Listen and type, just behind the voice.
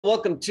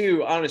Welcome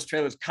to Honest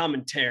Trailers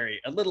Commentary.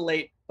 A little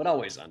late, but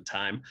always on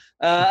time.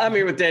 I'm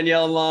here with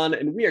Danielle and Lon,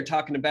 and we are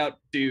talking about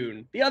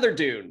Dune, the other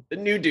Dune, the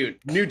new Dune.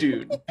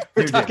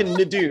 We're talking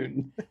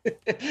Dune.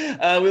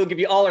 We'll give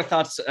you all our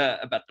thoughts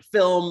about the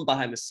film,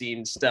 behind the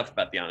scenes stuff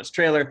about the Honest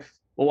Trailer.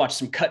 We'll watch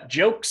some cut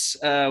jokes,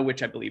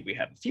 which I believe we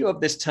have a few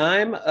of this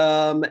time.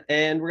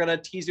 And we're going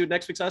to tease you with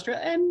next week's Honest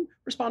Trailer and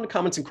respond to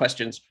comments and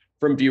questions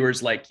from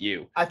viewers like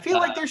you. I feel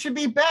like there should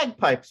be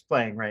bagpipes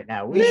playing right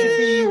now. We should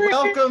be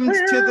welcomed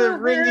to the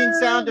ringing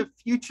sound of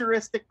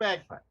futuristic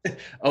bagpipes.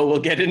 Oh, we'll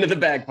get into the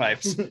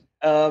bagpipes.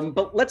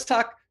 But let's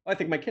talk. I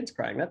think my kid's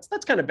crying. That's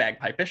kind of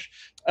bagpipe-ish.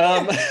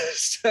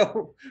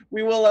 So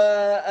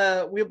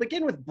we'll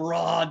begin with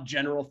broad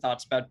general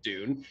thoughts about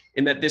Dune,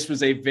 in that this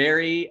was a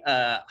very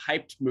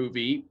hyped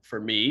movie for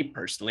me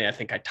personally. I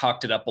think I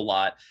talked it up a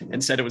lot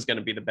and said it was going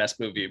to be the best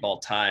movie of all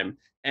time.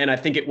 And I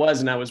think it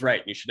was, and I was right.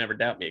 And you should never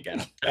doubt me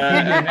again.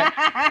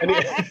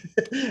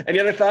 Any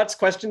other thoughts,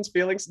 questions,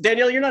 feelings?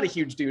 Danielle, you're not a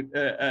huge Dune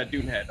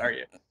head, are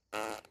you?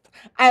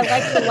 I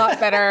liked it a lot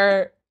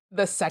better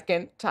the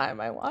second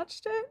time I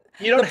watched it.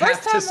 You don't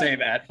have to say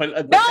that, but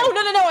no,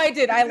 I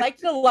did. I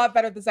liked it a lot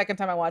better the second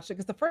time I watched it,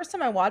 because the first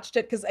time I watched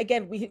it, because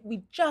again,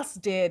 we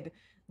just did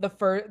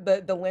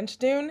the Lynch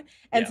Dune,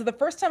 and so the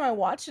first time I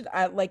watched it,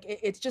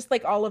 it's just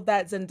like all of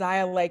that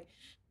Zendaya like,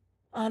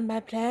 on my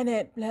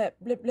planet, blah,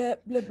 blah, blah,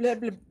 blah, blah, blah,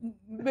 blah,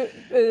 blah,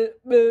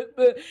 blah,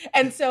 blah.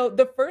 And so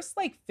the first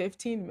like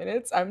 15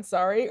 minutes, I'm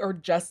sorry, or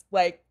just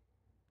like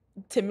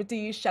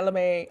Timothée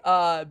Chalamet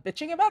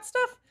bitching about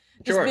stuff.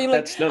 Just sure, being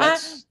like,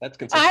 that's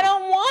consistent. I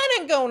don't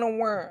want to go to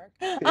work.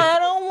 I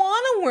don't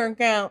want to work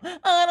out.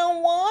 I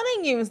don't want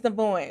to use the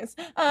voice.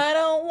 I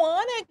don't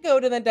want to go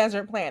to the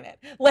desert planet.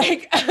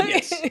 Like,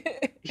 yes.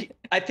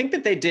 I think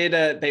that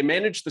they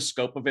managed the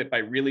scope of it by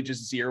really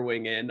just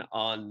zeroing in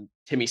on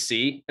Timmy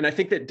C. And I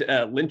think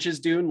that Lynch's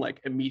Dune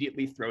like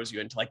immediately throws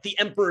you into like the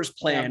Emperor's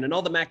plan and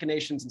all the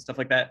machinations and stuff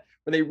like that,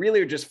 where they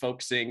really are just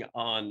focusing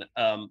on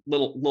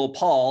little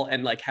Paul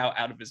and like how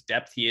out of his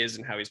depth he is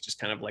and how he's just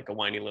kind of like a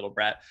whiny little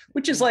brat,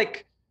 which is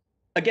like,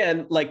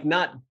 again, like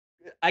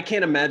I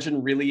can't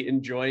imagine really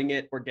enjoying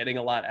it or getting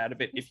a lot out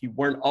of it if you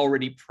weren't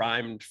already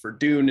primed for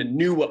Dune and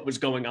knew what was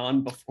going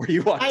on before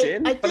you walked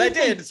in. But I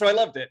did, so I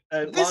loved it.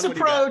 This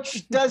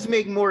approach does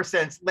make more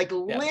sense. Like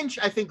Lynch,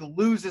 I think,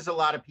 loses a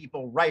lot of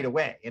people right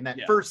away in that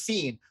first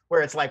scene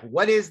where it's like,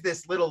 what is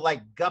this little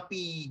like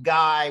guppy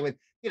guy with,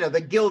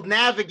 the Guild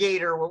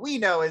Navigator, what we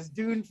know as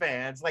Dune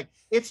fans? Like,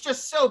 it's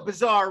just so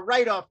bizarre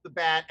right off the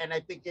bat, and I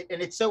think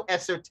it's so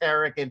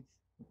esoteric, and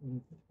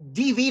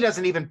DV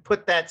doesn't even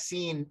put that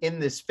scene in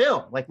this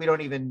film. Like, we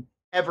don't even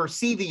ever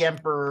see the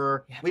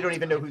Emperor. We don't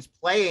even know who's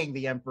playing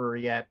the Emperor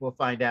yet. We'll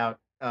find out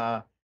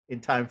in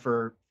time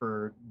for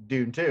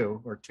Dune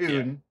 2 or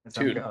Tune.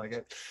 Tune.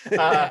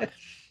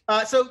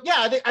 So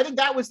yeah, I think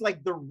that was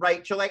like the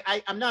right show. Like,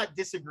 I'm not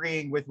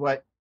disagreeing with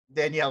what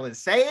Danielle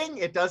is saying.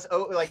 It does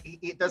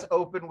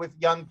open with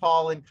young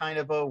Paul in kind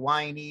of a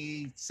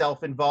whiny,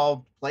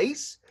 self-involved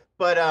place.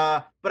 But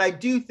I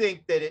do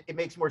think that it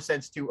makes more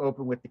sense to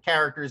open with the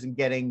characters and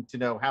getting to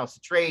know House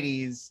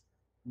Atreides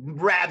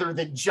rather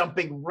than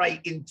jumping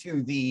right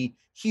into the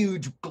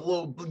huge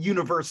global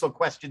universal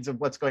questions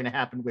of what's going to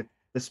happen with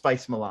the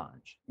spice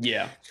melange.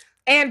 Yeah.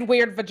 And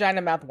weird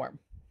vagina mouthworm.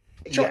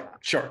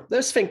 Sure.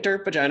 The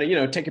sphincter,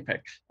 vagina, take your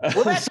pick.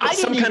 Well,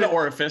 some kind of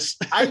orifice.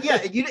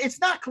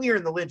 It's not clear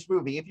in the Lynch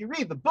movie. If you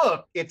read the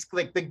book, it's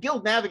like the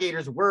Guild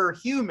Navigators were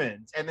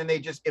humans, and then they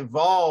just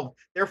evolved.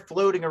 They're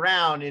floating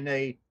around in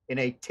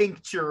a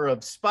tincture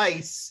of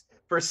spice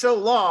for so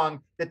long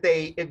that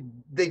they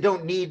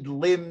don't need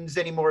limbs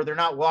anymore. They're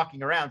not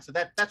walking around. So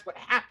that's what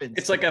happens.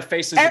 It's like a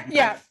faces of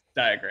death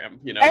diagram.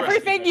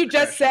 Everything you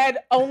just said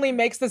only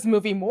makes this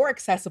movie more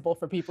accessible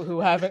for people who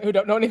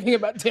don't know anything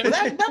about Dune.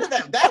 None of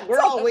that.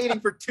 We're all waiting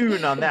for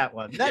Tune on that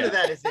one. None of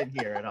that is in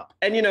here at all.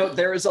 And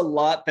there is a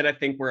lot that I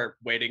think we're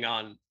waiting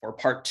on for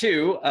part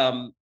 2.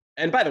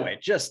 And by the way,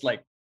 just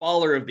like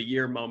baller of the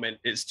year moment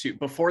is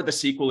before the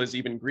sequel is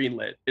even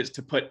greenlit, is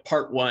to put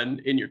part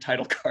 1 in your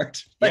title card.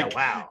 Like,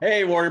 wow.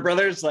 Hey, Warner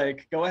Brothers,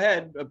 like, go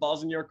ahead,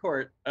 ball's in your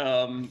court.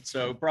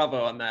 So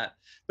bravo on that.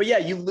 But yeah,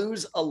 you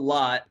lose a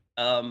lot.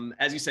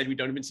 As you said, we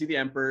don't even see the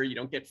Emperor. You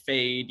don't get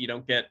Fade. You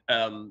don't get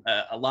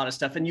a lot of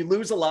stuff, and you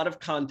lose a lot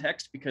of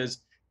context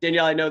because,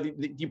 Danielle, I know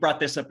that you brought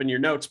this up in your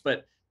notes,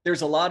 but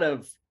there's a lot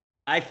of,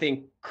 I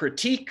think,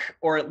 critique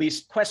or at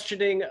least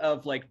questioning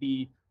of like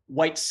the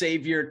white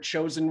savior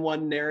chosen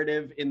one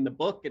narrative in the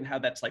book and how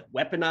that's like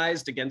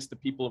weaponized against the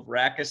people of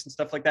Arrakis and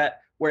stuff like that.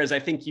 Whereas I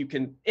think you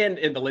can, and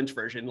in the Lynch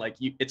version, like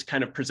it's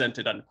kind of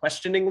presented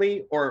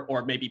unquestioningly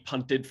or maybe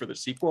punted for the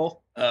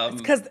sequel.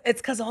 It's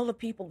because all the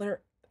people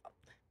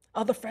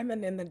all the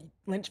Fremen in the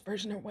Lynch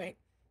version are white.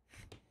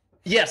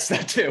 Yes,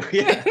 that too.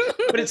 Yeah,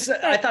 but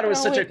I thought it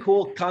was such a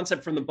cool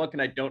concept from the book,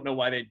 and I don't know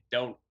why they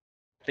don't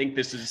think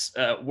this is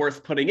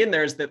worth putting in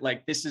there. Is that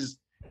like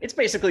it's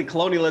basically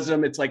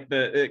colonialism. It's like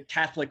the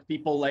Catholic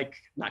people, like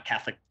not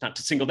Catholic, not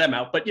to single them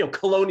out, but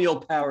colonial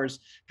powers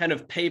kind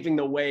of paving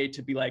the way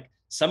to be like,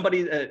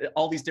 somebody,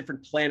 all these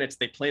different planets,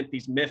 they plant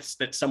these myths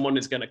that someone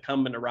is going to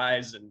come and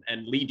arise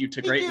and lead you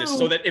to greatness,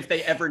 so that if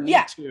they ever need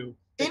to,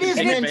 it is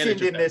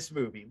mentioned in this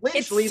movie.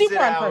 Lynch leaves it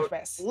out.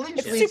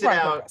 Lynch leaves it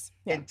out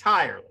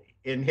entirely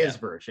in his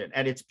version,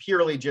 and it's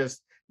purely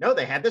just, no,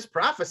 they had this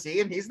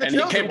prophecy, and he's the chosen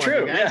one. And it came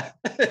true,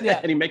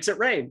 and he makes it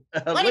rain.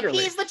 What if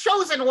he's the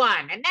chosen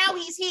one, and now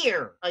he's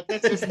here? Like,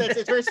 it's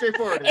very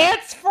straightforward.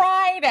 It's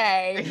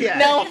Friday. Yeah.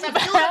 No, it's a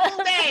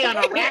beautiful day on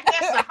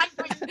Arrakis,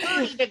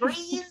 130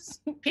 degrees.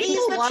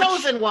 He's the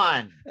chosen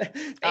one.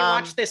 They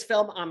watch this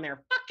film on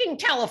their fucking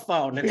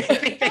telephone, and they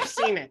think they've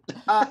seen it.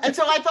 And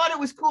so I thought it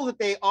was cool that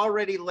they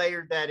already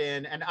layered that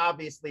in, and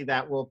obviously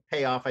that will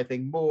pay off, I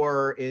think,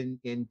 more in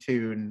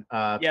Dune.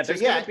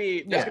 There's gonna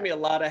be a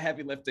lot of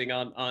heavy lifting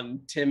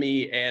on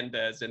Timmy and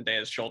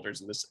Zendaya's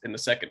shoulders in the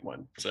second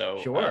one.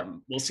 So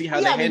we'll see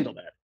how they handle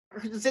that.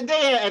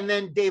 Zendaya and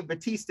then Dave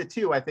Bautista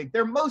too. I think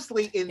they're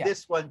mostly in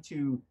this one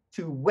to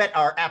whet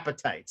our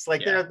appetites.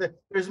 Like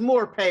there's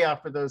more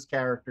payoff for those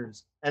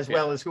characters, as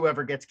well as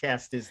whoever gets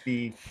cast as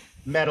the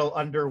metal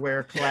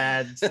underwear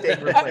clad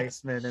Sting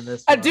replacement in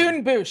this. A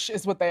Dune Bush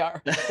is what they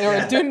are.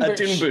 They're a Dune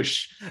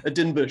Bush. A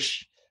Dune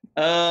Bush.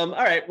 All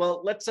right.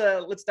 Well, let's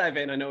dive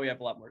in. I know we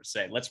have a lot more to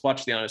say. Let's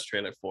watch the honest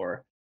trailer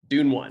for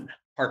Dune 1,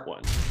 Part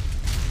 1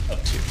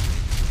 of 2.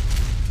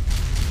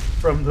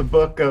 From the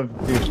book of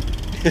Dune.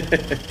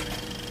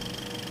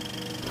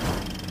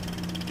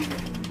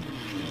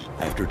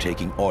 After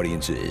taking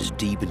audiences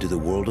deep into the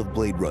world of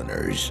Blade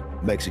Runners,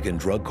 Mexican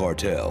drug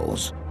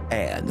cartels,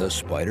 and the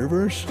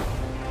Spider-Verse.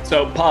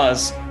 So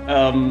pause.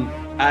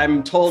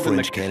 I'm told in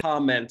the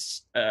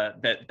comments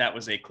that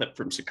was a clip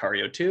from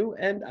Sicario 2,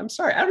 and I'm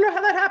sorry, I don't know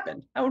how that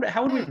happened.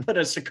 How would we put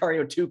a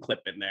Sicario 2 clip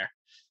in there?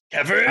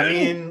 Kevin? I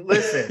mean,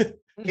 listen,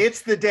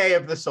 it's the day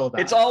of the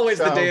soldado. It's always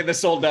the day of the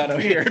soldado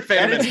here at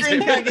Fandom.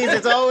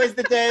 It's always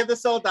the day of the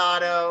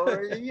soldado.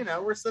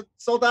 We're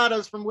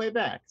soldados from way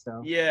back.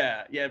 So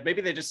yeah.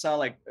 Maybe they just saw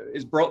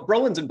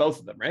Brolin's in both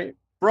of them, right?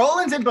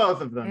 Brolin's in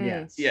both of them.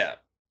 Yes. Yeah.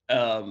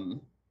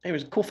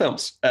 Anyways, cool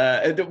films.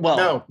 Part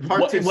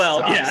 2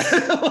 sucks.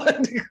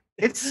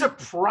 It's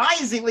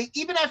surprisingly,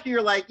 even after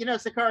you're like,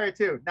 Sicario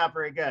 2, not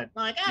very good.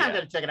 I'm like, I'm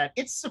gonna check it out.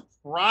 It's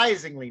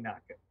surprisingly not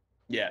good.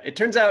 Yeah, it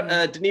turns out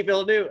Denis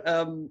Villeneuve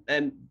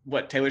and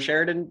Taylor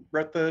Sheridan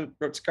wrote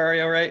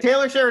Sicario, right?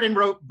 Taylor Sheridan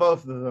wrote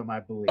both of them, I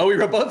believe. Oh, he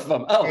wrote both of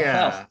them. Oh,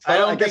 yeah. Wow. I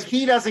don't think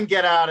he doesn't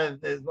get out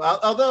of this. Well,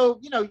 although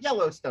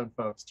Yellowstone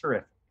folks,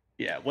 terrific.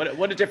 Yeah,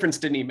 what a difference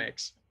Denis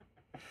makes.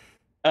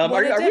 Are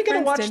we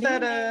gonna watch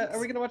that? Are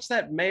we gonna watch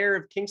that Mayor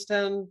of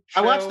Kingstown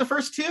show? I watched the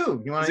first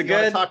two. You want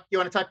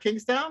to talk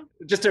Kingstown?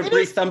 Just a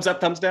brief thumbs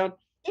up, thumbs down.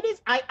 It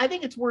is. I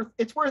think it's worth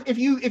if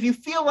you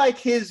feel like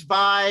his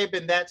vibe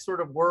and that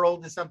sort of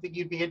world is something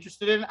you'd be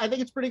interested in. I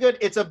think it's pretty good.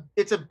 It's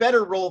a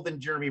better role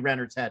than Jeremy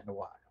Renner's had in a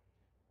while.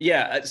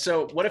 Yeah.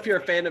 So what if you're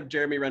a fan of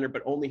Jeremy Renner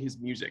but only his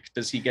music?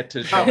 Does he get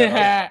to show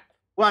up?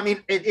 Well, I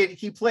mean,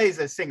 he plays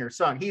a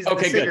singer-song. He's the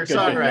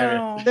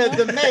singer-songwriter. No.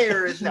 The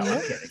mayor is no.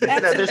 I'm kidding.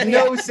 No, there's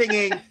no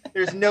singing.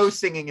 There's no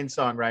singing in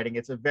songwriting.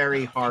 It's a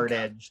very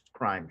hard-edged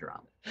crime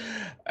drama.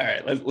 All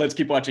right, let's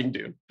keep watching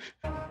Dune.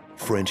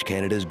 French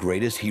Canada's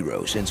greatest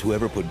hero since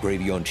whoever put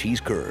gravy on cheese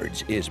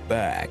curds is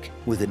back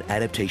with an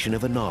adaptation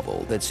of a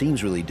novel that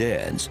seems really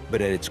dense,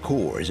 but at its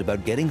core is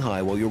about getting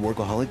high while your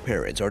workaholic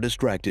parents are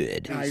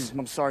distracted. Guys,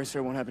 I'm sorry, sir,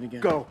 it won't happen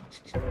again. Go.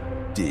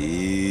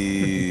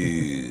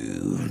 Dune.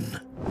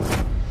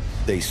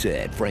 They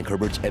said Frank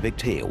Herbert's epic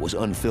tale was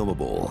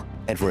unfilmable,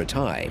 and for a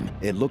time,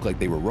 it looked like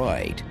they were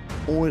right,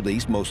 or at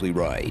least mostly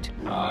right.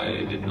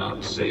 I did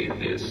not say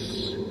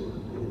this.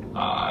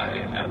 I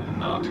am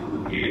not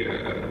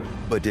here.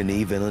 But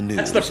Denis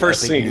Villeneuve's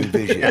epic new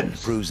vision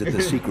proves that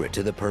the secret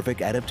to the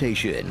perfect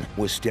adaptation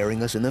was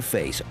staring us in the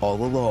face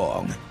all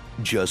along.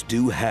 Just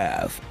do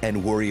half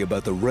and worry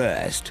about the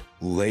rest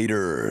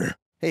later.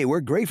 Hey,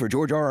 we're great for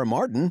George R.R.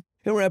 Martin.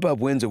 He'll wrap up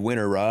Winds of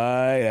Winter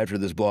right after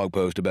this blog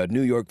post about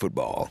New York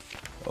football.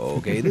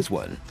 Okay, this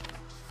one.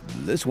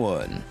 This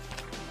one.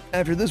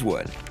 After this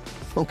one.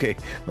 Okay,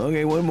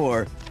 one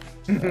more.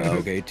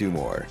 Okay, two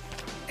more.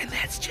 And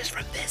that's just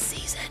from this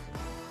season.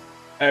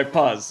 All right,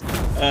 pause.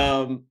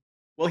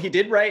 Well, he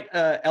did write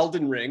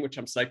Elden Ring, which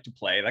I'm psyched to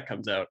play. That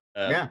comes out.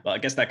 Well, I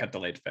guess that got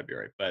delayed to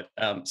February. But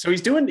so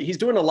he's doing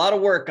a lot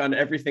of work on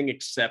everything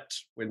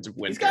except Winds of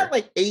Winter. He's got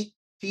like 8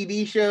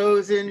 TV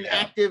shows in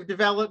active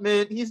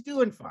development. He's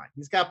doing fine.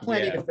 He's got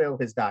plenty to fill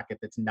his docket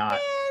that's not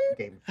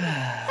Game of Thrones.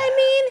 I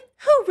mean,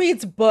 who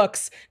reads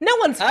books? No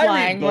one's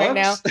flying right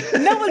now.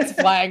 No one's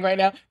flying right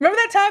now. Remember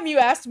that time you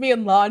asked me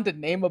and Lon to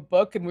name a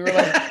book and we were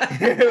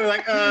like,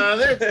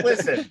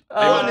 listen,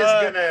 Lon is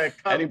gonna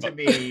come to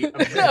me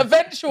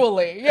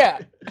eventually. Yeah.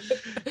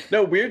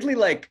 No, weirdly,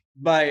 like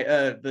my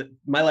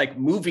like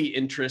movie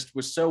interest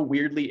was so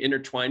weirdly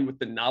intertwined with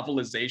the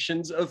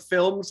novelizations of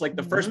films. Like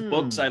the first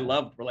books I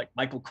loved were like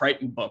Michael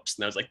Crichton books,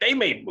 and I was like, they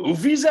made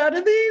movies out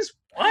of these?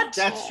 What?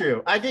 That's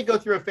true. I did go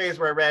through a phase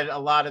where I read a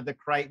lot of the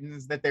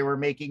Crichtons that they were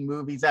making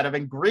movies out of,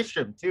 and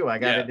Grisham too. I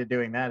got into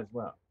doing that as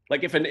well.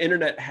 Like if an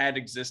internet had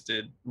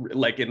existed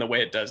like in the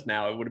way it does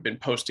now, it would have been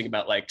posting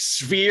about like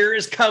sphere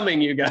is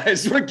coming, you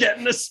guys. We're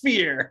getting a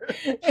sphere.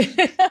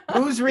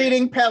 Who's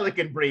reading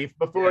Pelican Brief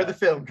before the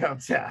film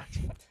comes out?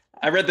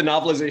 I read the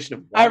novelization of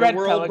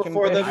Waterworld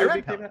before the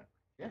movie came out.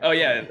 Yeah. Oh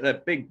yeah,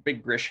 that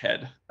big Grish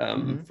head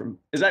from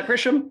is that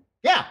Grisham?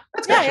 Yeah,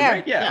 that's Grisham,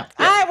 right? Yeah.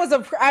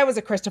 I was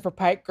a Christopher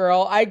Pike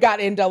girl. I got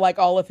into like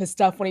all of his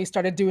stuff when he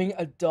started doing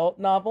adult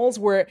novels,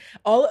 where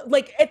all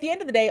like at the end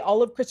of the day,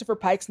 all of Christopher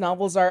Pike's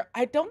novels are,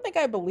 I don't think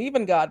I believe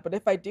in God, but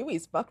if I do,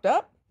 he's fucked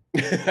up.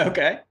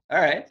 Okay,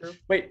 all right.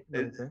 Wait,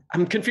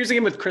 I'm confusing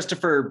him with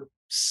Christopher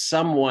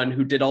someone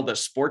who did all the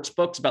sports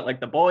books about like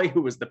the boy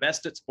who was the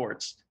best at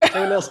sports.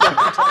 Anyone else know what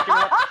I'm talking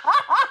about?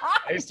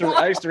 I used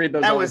to read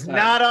those. That was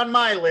not on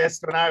my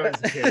list when I was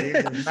a kid.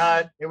 It was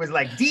not. It was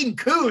like Dean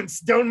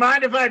Koontz. Don't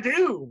mind if I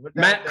do.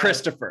 Matt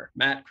Christopher.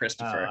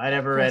 I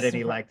never read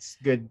any like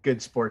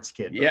good sports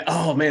kid books. Yeah.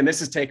 Oh man,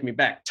 this is taking me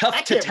back.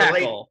 Tough to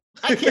tackle.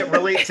 I can't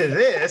relate to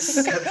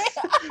this.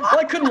 Well,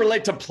 I couldn't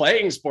relate to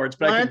playing sports,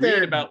 but I could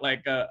read about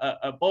like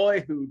a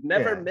boy who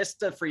never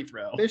missed a free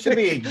throw. There should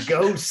be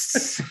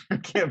ghosts. I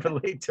can't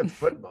relate to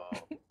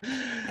football.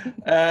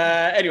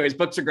 Anyways,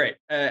 books are great.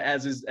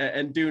 As is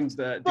and Dune's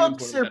the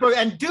books are books.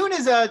 And Dune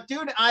is a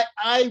Dune.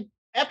 I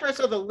after I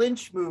saw the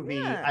Lynch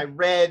movie, I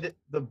read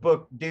the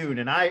book Dune,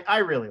 and I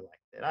really liked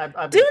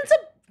it.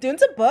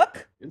 Dune's a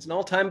book. It's an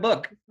all-time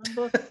book.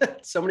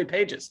 So many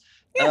pages.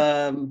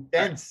 Yeah.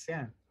 Dense.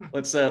 Yeah.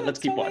 Let's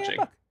keep watching.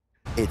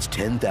 It's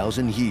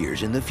 10,000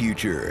 years in the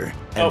future.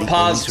 And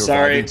pause.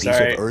 Sorry.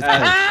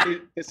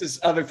 This is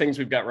other things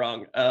we've got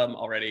wrong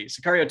already.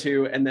 Sicario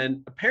 2, and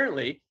then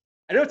apparently,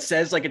 I know it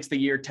says like it's the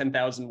year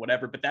 10,000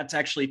 whatever, but that's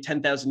actually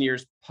 10,000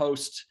 years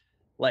post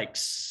like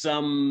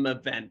some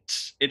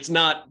event. It's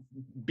not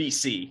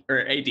BC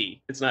or AD.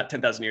 It's not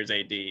 10,000 years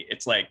AD.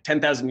 It's like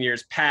 10,000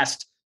 years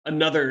past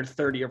another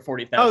 30 or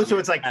 40,000. Oh, so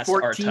it's like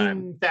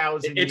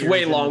 14,000. It's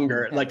way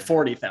longer, like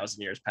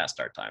 40,000 years past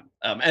our time.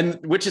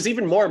 And which is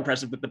even more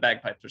impressive that the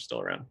bagpipes are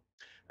still around.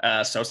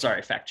 So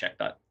sorry, fact check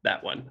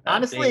that one.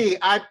 Honestly,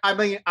 I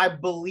mean, I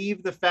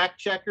believe the fact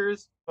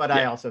checkers, but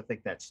I also think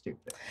that's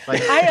stupid.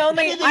 Like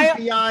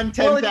beyond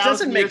 10,000. Well, it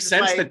doesn't make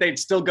sense that they'd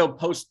still go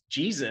post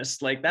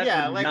Jesus. Like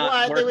that would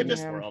not work in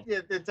this world.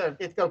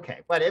 It's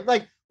okay, but it's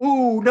like,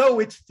 ooh, no,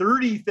 it's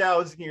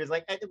 30,000 years.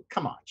 Like,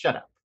 come on, shut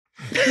up.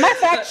 My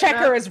fact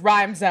checker is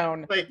Rhyme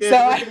Zone, like, so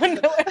I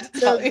don't know what to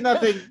tell you.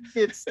 Nothing.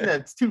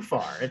 It's too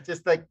far. It's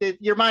just like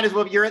you might as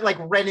well. You're at like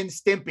Ren and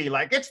Stimpy.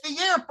 Like it's the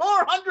year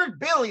 400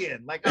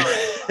 billion. Like all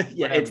right,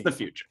 yeah, it's the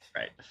future,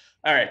 right?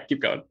 All right,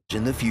 keep going.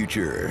 In the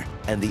future,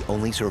 and the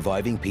only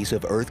surviving piece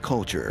of Earth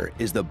culture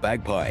is the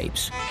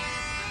bagpipes.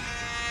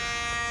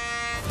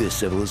 This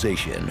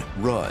civilization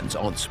runs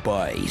on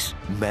spice,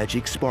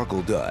 magic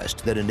sparkle dust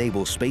that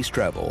enables space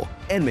travel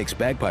and makes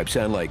bagpipes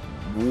sound like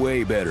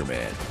way better,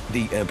 man.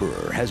 The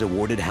Emperor has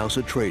awarded House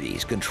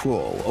Atreides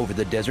control over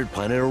the desert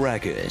planet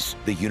Arrakis,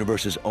 the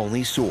universe's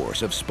only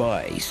source of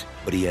spice.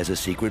 But he has a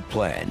secret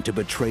plan to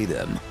betray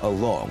them,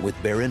 along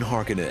with Baron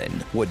Harkonnen.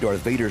 What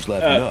Darth Vader's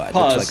left nut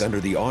looks like under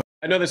the arm.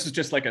 I know this is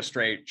just like a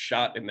straight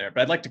shot in there,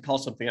 but I'd like to call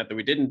something out that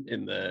we didn't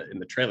in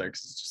the trailer,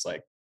 because it's just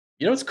like,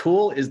 you know what's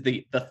cool is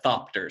the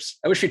Thopters.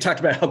 I wish we talked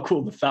about how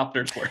cool the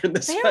Thopters were in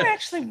this. They were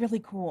actually really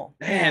cool.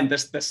 Man,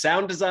 the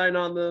sound design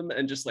on them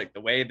and just like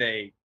the way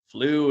they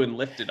flew and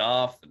lifted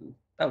off, and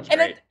that was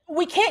great.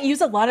 We can't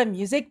use a lot of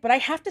music, but I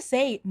have to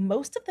say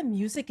most of the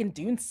music in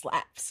Dune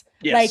slaps.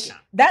 Yes. Like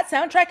that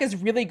soundtrack is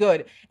really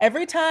good.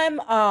 Every time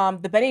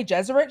the Bene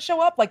Gesserit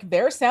show up, like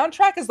their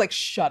soundtrack is like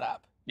shut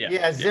up.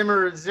 Yeah,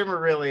 Zimmer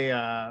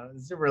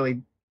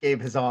really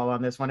gave his all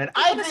on this one, and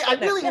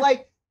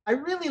I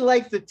really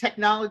like the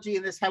technology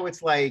in this, how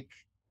it's like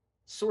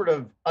sort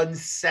of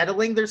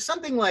unsettling. There's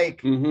something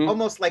like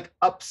almost like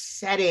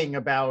upsetting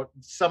about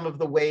some of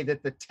the way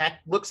that the tech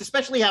looks,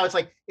 especially how it's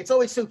like it's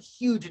always so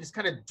huge and it's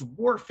kind of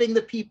dwarfing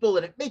the people,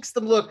 and it makes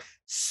them look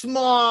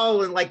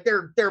small and like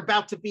they're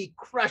about to be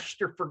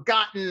crushed or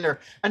forgotten. Or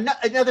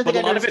another thing, but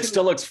a lot of it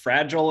still looks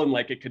fragile and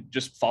like it could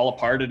just fall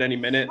apart at any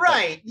minute.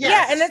 Right. Yes.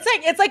 Yeah, and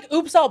it's like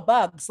oops, all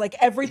bugs. Like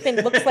everything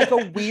looks like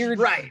a weird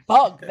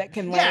bug that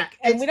can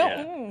and we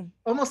don't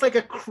almost like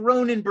a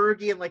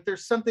Cronenbergian. Like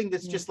there's something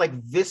that's just like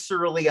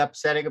viscerally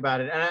upsetting about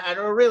it, and I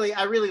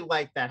really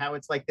like that, how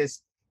it's like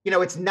this, you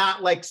know, it's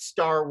not like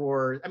Star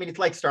Wars. I mean, it's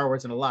like Star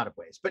Wars in a lot of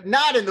ways, but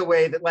not in the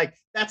way that like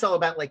that's all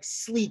about like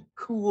sleek,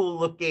 cool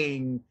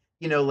looking,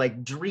 you know,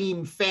 like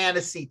dream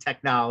fantasy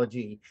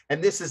technology,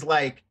 and this is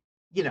like,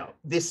 you know,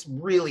 this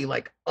really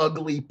like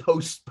ugly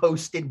post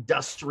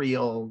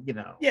industrial, you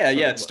know.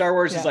 Yeah. Star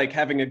Wars is like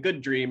having a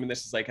good dream, and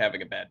this is like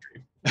having a bad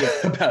dream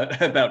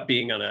about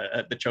being on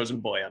the chosen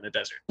boy on a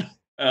desert.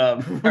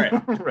 All right,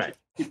 right.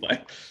 Keep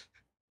playing.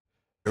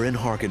 Baron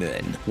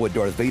Harkonnen, what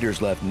Darth Vader's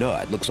left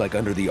nut looks like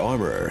under the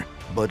armor.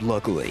 But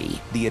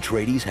luckily, the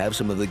Atreides have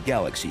some of the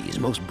galaxy's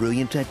most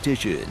brilliant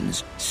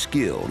tacticians,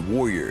 skilled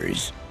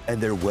warriors,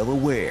 and they're well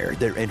aware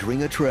they're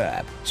entering a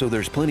trap, so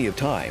there's plenty of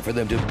time for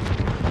them to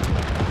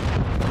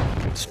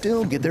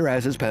still get their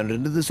asses pounded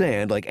into the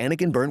sand like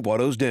Anakin burnt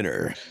Watto's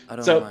dinner.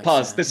 So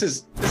pause. This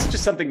is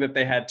just something that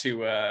they had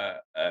to,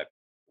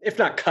 if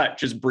not cut,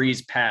 just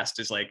breeze past,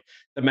 is like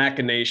the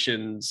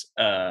machinations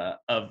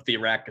of the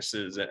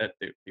Arrakises,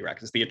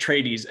 the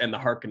Atreides and the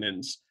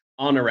Harkonnens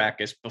on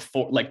Arrakis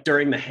before, like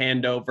during the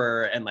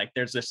handover, and like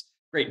there's this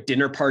great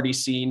dinner party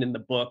scene in the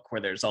book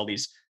where there's all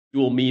these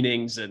dual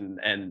meanings and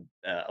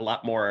a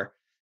lot more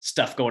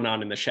stuff going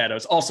on in the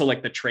shadows. Also,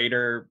 like the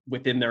traitor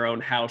within their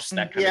own house,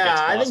 that kind of gets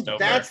glossed I think over.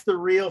 that's the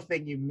real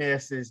thing you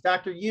miss. Is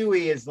Dr.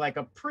 Yui is like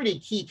a pretty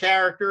key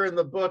character in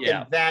the book,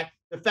 and that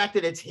the fact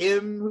that it's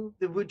him who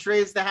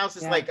betrays the house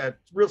is like a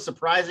real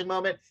surprising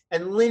moment.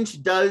 And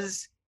Lynch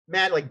does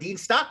like Dean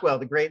Stockwell,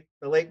 the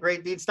late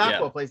great Dean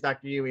Stockwell plays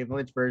Dr. Yui in the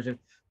Lynch version.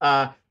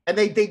 And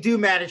they do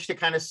manage to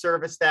kind of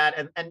service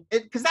that, and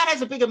because that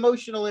has a big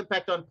emotional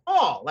impact on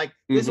Paul. Like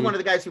this is one of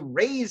the guys who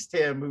raised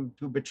him,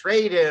 who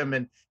betrayed him,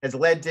 and has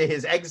led to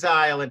his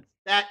exile, and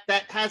that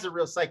has a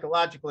real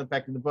psychological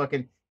impact in the book.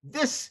 And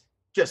this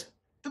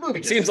the movie.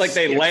 It seems like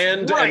they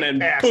land and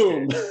then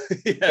boom.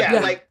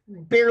 Like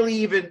barely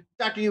even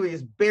Dr. Yui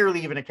is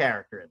barely even a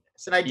character in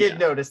this, and I did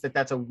notice that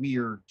that's a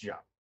weird jump.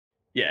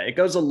 Yeah, it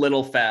goes a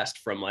little fast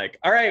from like,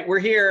 all right, we're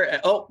here.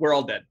 Oh, we're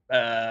all dead.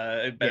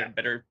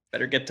 Better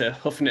get to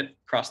hoofing it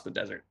across the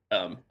desert.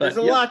 But there's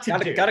a lot to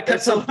do. Gotta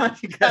cut some.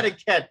 You gotta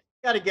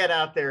get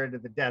out there into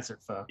the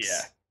desert, folks.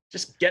 Yeah,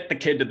 just get the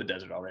kid to the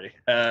desert already.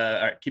 All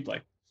right, keep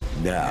playing.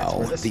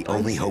 Now, the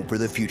only hope for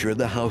the future of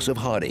the House of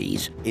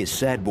Hotties is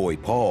sad boy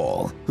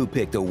Paul, who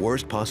picked the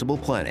worst possible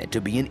planet to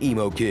be an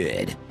emo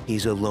kid.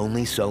 He's a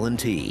lonely, sullen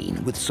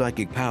teen with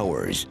psychic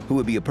powers who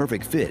would be a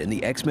perfect fit in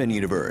the X-Men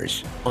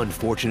universe.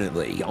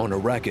 Unfortunately, on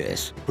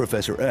Arrakis,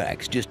 Professor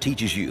X just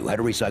teaches you how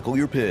to recycle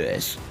your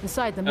piss.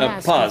 Inside the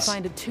mask, you'll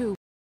find it too.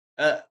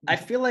 I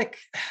feel like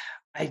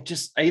I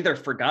either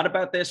forgot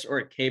about this or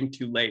it came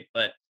too late,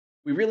 but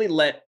we really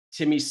let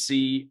Timmy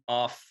C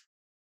off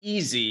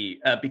easy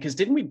because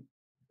it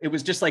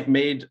was just like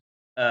made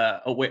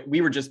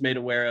we were just made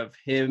aware of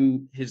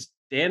his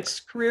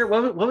dance career.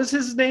 What was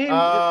his name?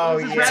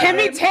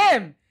 Timmy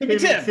Tim. I think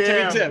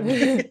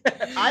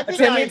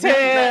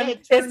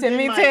It's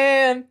Timmy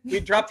Tim.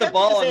 We dropped the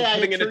ball on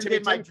putting in a Timmy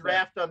Tim. My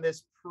draft on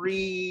this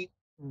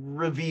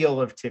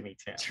pre-reveal of Timmy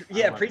Tim.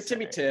 Yeah,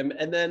 pre-Timmy Tim,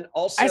 and then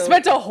also I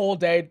spent a whole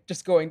day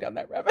just going down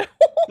that rabbit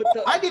hole.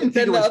 I didn't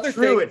think it was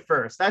true at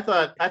first. I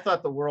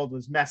thot the world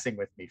was messing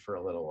with me for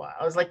a little while.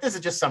 I was like, this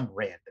is just some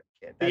random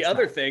kid. The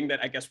other thing that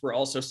I guess we're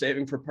also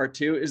saving for part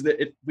 2 is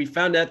that we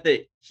found out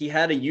that he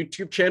had a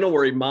YouTube channel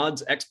where he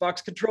mods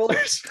Xbox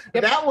controllers.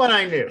 That one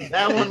I knew.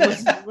 That one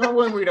was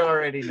one we'd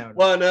already known.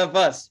 One of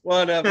us.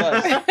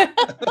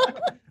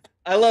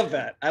 I love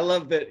that. I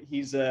love that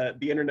he's the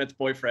internet's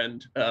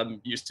boyfriend.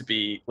 Used to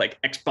be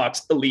like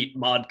Xbox Elite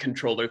mod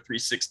controller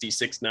 360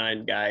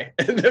 6.9 guy,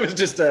 and it was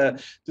just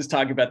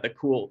talking about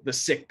the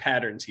sick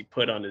patterns he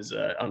put on his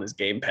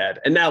gamepad.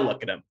 And now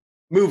look at him,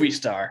 movie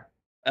star.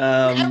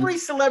 Every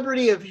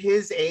celebrity of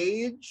his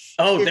age.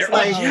 Oh, they're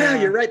like,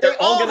 you're right. They're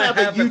all gonna have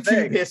a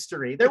YouTube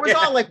history. There was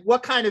all like,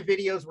 what kind of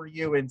videos were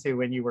you into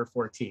when you were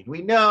 14?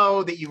 We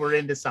know that you were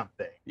into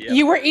something. Yep.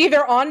 You were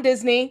either on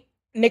Disney,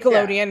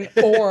 Nickelodeon,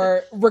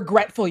 or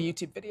regretful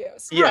YouTube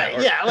videos.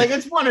 Like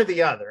it's one or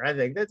the other. I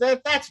think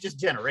that's just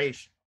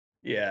generation.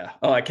 Yeah.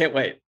 Oh, I can't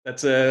wait.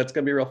 It's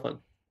gonna be real fun.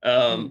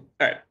 All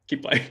right,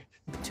 keep playing.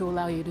 To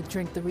allow you to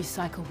drink the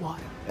recycled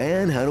water.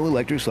 And how to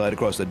electric slide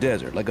across the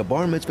desert like a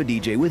bar mitzvah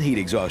DJ with heat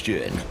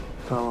exhaustion.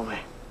 Follow me.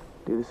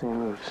 Do the same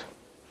moves.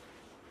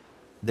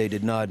 They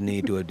did not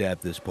need to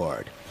adapt this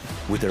part.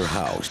 With their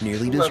house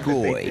nearly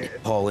destroyed,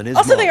 Paul and his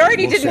also, they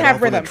already will didn't set have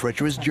off rhythm. on a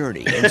treacherous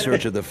journey in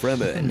search of the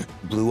Fremen,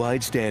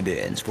 blue-eyed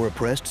stand-ins for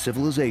oppressed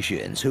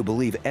civilizations who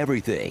believe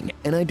everything,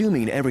 and I do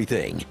mean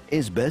everything,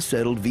 is best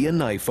settled via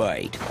knife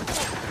fight.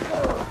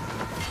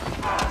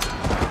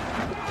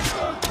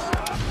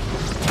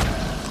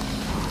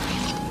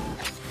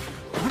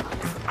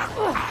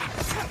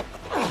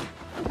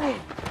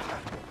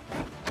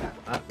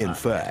 In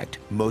fact,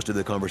 most of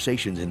the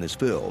conversations in this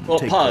film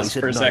take pause place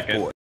at for a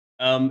second. point.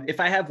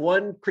 If I have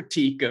one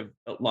critique of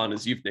Lon,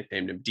 as you've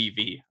nicknamed him,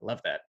 DV, I love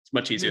that. It's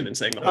much easier than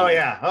saying the whole name.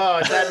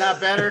 Is that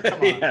not better?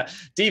 Come on. Yeah,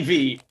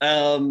 DV,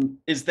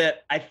 is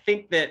that I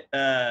think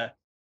that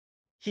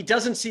he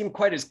doesn't seem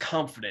quite as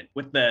confident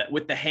with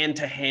the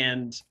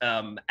hand-to-hand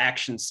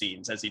action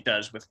scenes as he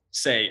does with,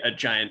 say, a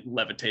giant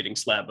levitating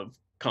slab of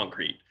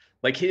concrete.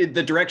 Like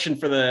the direction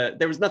for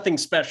there was nothing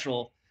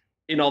special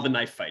in all the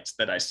knife fights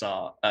that I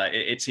saw.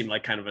 It seemed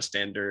like kind of a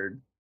standard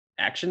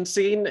action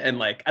scene, and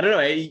like I don't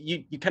know,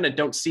 you kind of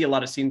don't see a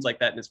lot of scenes like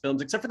that in his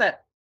films, except for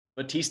that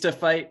Batista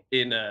fight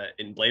in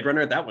Blade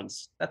Runner.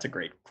 That's a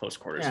great close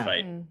quarters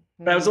fight.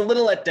 But I was a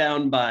little let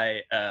down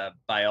by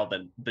all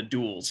the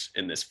duels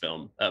in this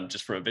film,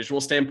 just from a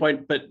visual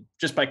standpoint, but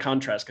just by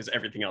contrast because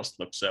everything else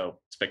looked so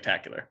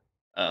spectacular.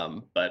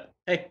 But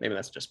hey, maybe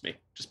that's just me,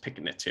 just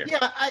picking nits here.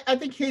 Yeah, I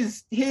think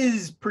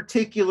his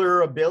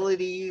particular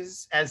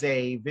abilities as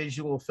a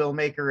visual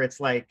filmaker, it's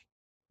like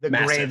the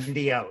massive.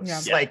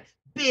 grandiose. Yeah. Like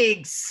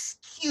big,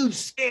 huge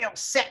scale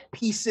set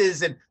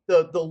pieces and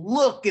the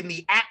look and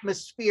the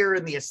atmosphere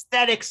and the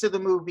aesthetics of the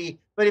movie.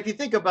 But if you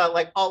think about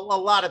like a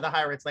lot of the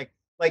highlights, like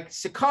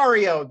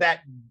Sicario,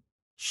 that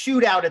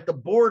shootout at the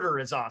border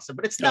is awesome,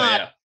 but it's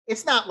not.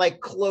 It's not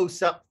like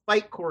close-up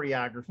fight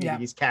choreography that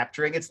he's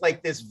capturing. It's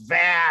like this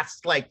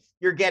vast, like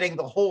you're getting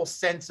the whole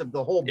sense of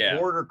the whole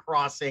border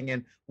crossing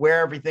and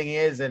where everything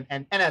is. And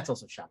that's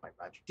also shot by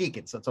Roger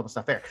Deakins, so it's almost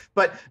not fair.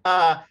 But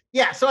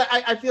so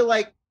I feel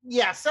like,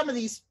 some of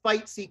these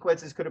fight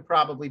sequences could have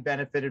probably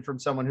benefited from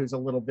someone who's a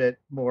little bit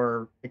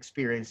more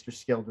experienced or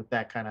skilled with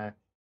that kind of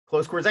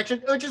close quarters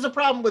action, which is a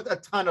problem with a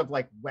ton of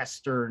like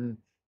Western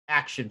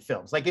action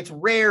films. Like it's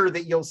rare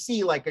that you'll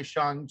see like a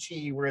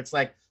Shang-Chi where it's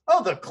like,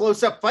 oh, the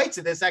close-up fights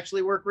of this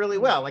actually work really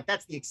well. Like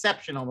that's the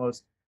exception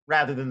almost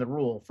rather than the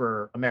rule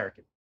for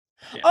American.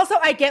 Yeah. Also,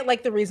 I get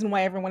like the reason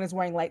why everyone is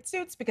wearing light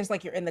suits because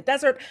like you're in the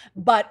desert,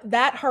 but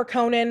that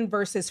Harkonnen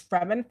versus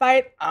Fremen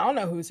fight, I don't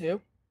know who's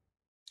who.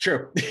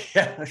 True.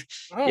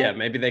 Yeah,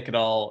 maybe they could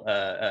all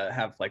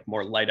have like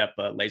more light up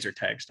laser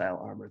tag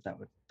style armor. That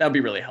would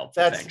be really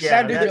helpful. That'd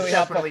be really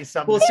definitely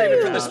something. We'll save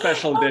it for the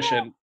special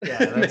edition.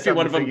 Maybe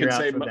one of them can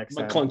say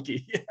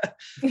McClunky.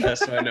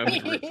 So I know who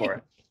to root for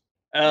it.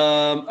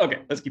 Okay,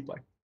 let's keep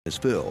playing. This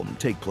film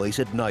take place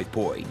at knife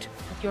point.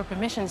 With your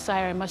permission,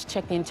 sire, I must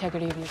check the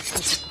integrity of your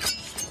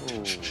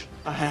system.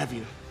 I have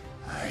you.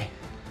 Aye.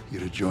 You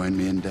to join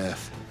me in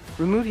death.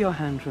 Remove your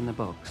hand from the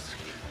box.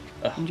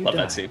 Love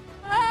that scene.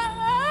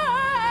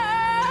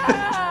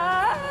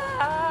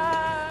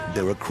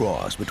 They're a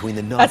cross between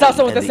the Nazi That's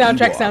also what and the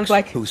soundtrack Ewoks, sounds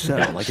like. Who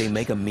sound like they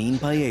make a mean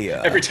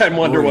paella. Every time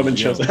Wonder Woman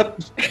shows up.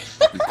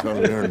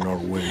 Because there are no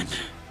wings.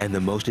 And the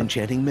most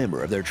enchanting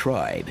member of their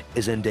tribe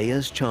is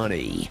Zendaya's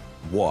Chani.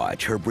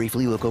 Watch her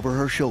briefly look over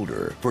her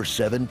shoulder for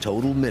 7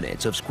 total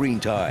minutes of screen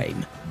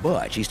time.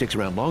 But she sticks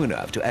around long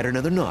enough to add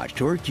another notch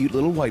to her cute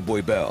little white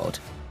boy belt.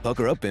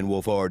 Pucker up, Ben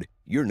Wolfhard.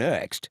 You're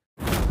next.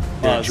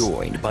 They're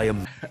joined by a...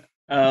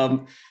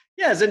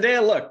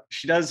 Zendaya, look,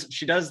 she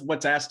does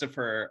what's asked of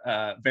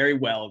her very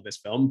well in this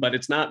film, but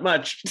it's not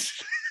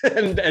much.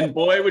 and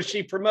boy, was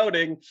she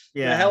promoting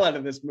the hell out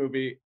of this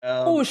movie.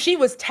 She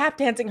was tap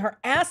dancing her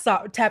ass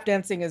off. Tap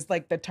dancing is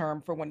like the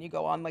term for when you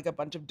go on like a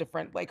bunch of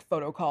different like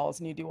photo calls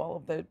and you do all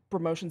of the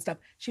promotion stuff.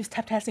 She was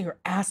tap dancing her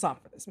ass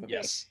off for this movie.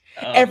 Yes.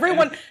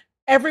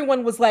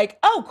 Everyone was like,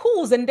 oh,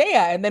 cool,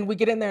 Zendaya. And then we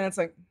get in there and it's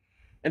like...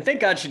 And thank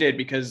God she did,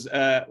 because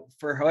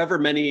for however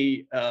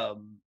many...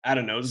 I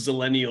don't know,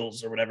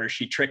 zillennials or whatever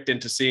she tricked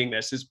into seeing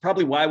this is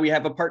probably why we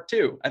have a part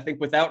 2. I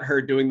think without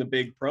her doing the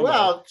big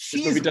promo,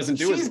 this movie doesn't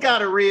do it. She's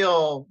got a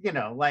real,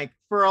 like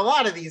for a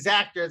lot of these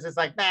actors, it's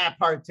like,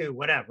 part 2,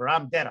 whatever,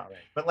 I'm dead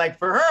already. But like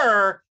for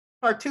her,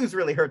 part 2 is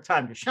really her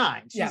time to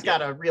shine. She's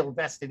got a real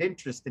vested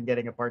interest in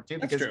getting a part 2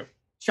 because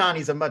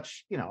Shawnee's a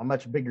much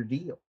bigger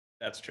deal.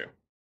 That's true.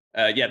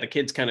 The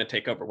kids kind of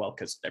take over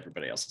because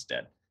everybody else is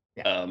dead.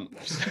 Yeah.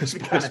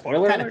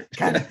 Spoiler alert.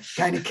 Kind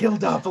of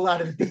killed off a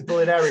lot of the people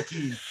in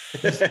Arrakeen.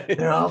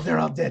 They're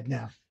all dead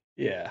now.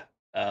 Yeah.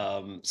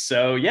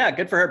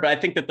 Good for her. But I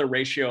think that the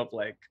ratio of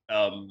like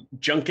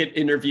junket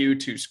interview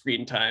to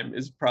screen time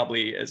is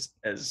probably as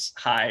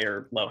high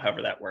or low,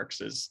 however that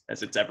works, as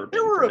it's ever been.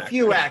 There were a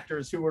few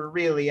actors who were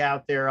really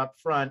out there up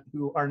front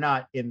who are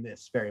not in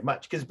this very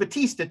much, because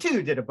Batista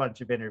too did a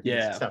bunch of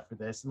interviews and stuff for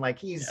this, and like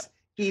he's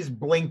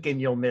blinking,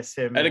 you'll miss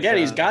him. And again,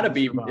 he's got to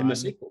be in the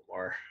sequel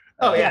more.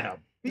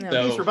 Beast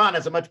Ravan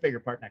has a much bigger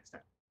part next time.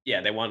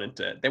 Yeah, they wanted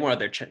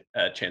their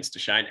chance to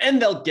shine,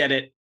 and they'll get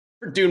it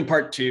for Dune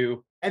Part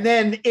 2. And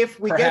then if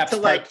we get to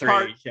like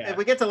part 3, if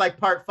we get to like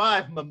Part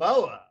 5,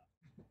 Momoa.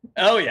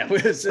 Oh yeah,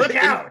 look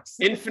out!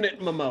 Infinite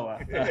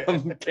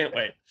Momoa. Can't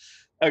wait.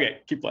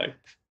 Okay, keep playing.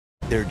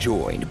 They're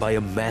joined by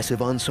a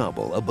massive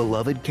ensemble of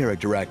beloved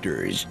character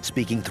actors,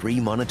 speaking 3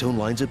 monotone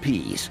lines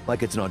apiece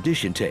like it's an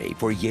audition tape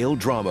for Yale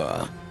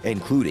drama,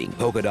 including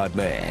Polka Dot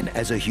Man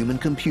as a human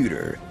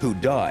computer who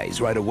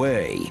dies right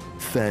away,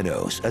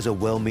 Thanos as a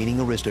well-meaning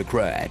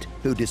aristocrat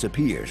who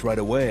disappears right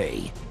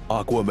away,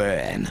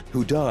 Aquaman,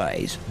 who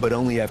dies, but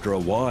only after a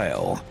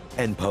while,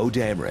 and Poe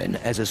Dameron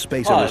as a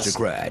space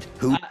aristocrat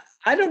who...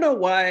 I don't know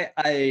why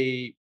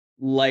I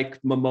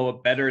like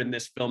Momoa better in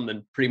this film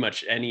than pretty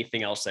much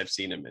anything else I've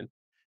seen him in.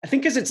 I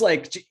think because it's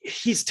like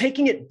he's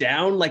taking it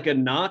down like a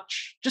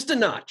notch, just a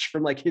notch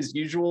from like his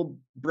usual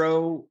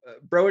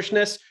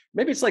broishness.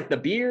 Maybe it's like the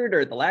beard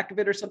or the lack of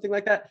it or something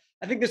like that.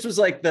 I think this was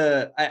like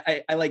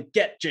I like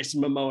get Jason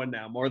Momoa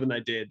now more than I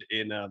did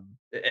in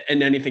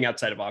anything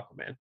outside of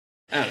Aquaman.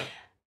 I don't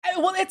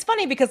know. Well, it's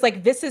funny because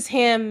like this is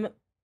him.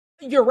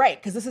 You're right,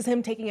 because this is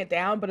him taking it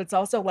down, but it's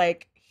also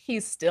like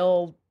he's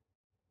still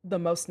the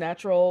most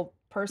natural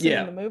person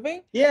in the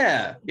movie.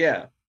 Yeah.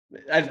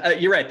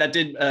 You're right. That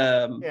did.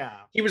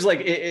 He was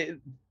like,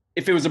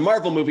 if it was a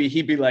Marvel movie,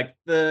 he'd be like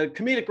the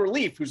comedic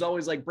relief who's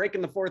always like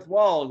breaking the fourth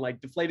wall and like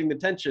deflating the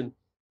tension.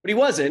 But he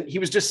wasn't. He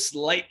was just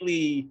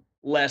slightly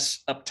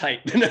less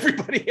uptight than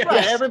everybody else.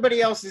 Right,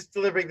 everybody else is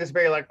delivering this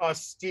very like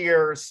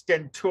austere,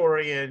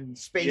 stentorian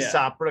space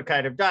opera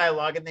kind of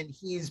dialogue, and then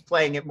he's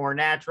playing it more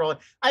natural.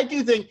 I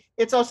do think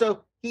it's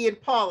also he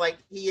and Paul, like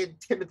he and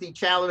Timothée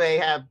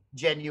Chalamet, have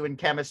genuine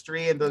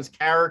chemistry, and those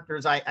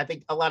characters, I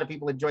think a lot of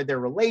people enjoyed their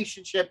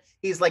relationship.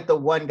 He's like the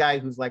one guy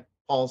who's like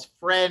Paul's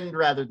friend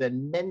rather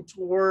than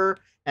mentor,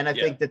 and I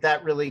think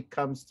that really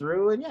comes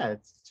through. And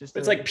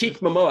it's like peak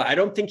Momoa. I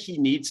don't think he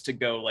needs to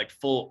go like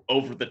full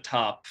over the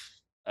top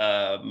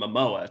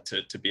Momoa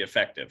to be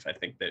effective. I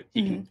think that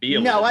he can be a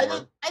little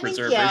more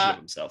reserved version of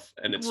himself,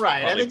 and it's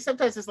right. probably... I think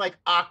sometimes it's like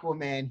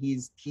Aquaman.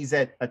 He's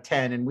at a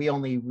 10, and we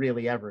only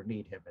really ever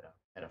need him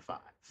at a 5.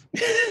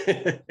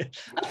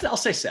 I'll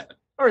say 7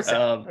 or a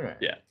 7. All right.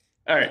 Yeah.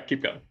 All right.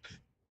 Keep going.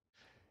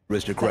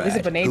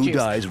 Aristocrat who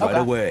dies right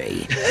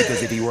away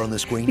because if he were on the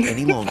screen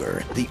any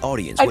longer, the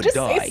audience would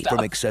die from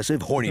excessive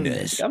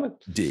horniness.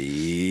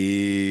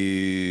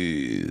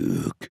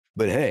 Duke.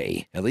 But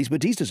hey, at least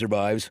Batista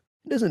survives.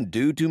 Doesn't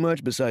do too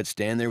much besides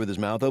stand there with his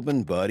mouth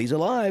open, but he's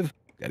alive.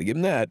 Gotta give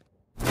him that.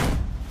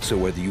 So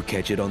whether you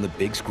catch it on the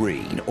big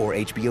screen or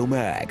HBO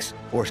Max,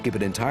 or skip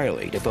it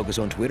entirely to focus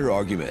on Twitter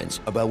arguments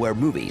about where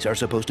movies are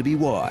supposed to be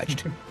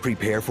watched,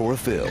 prepare for a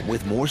film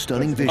with more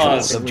stunning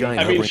visuals of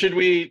giant... I mean, should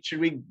we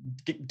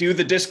do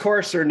the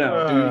discourse or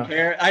no? Do you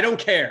care? I don't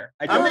care.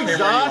 I'm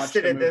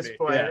exhausted at this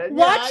point. Yeah.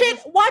 Watch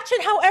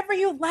it however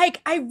you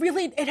like.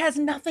 It has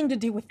nothing to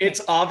do with me.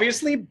 It's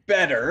obviously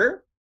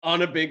better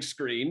on a big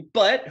screen,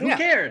 but who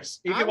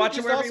cares? You can watch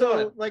it wherever you want. I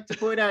would also like to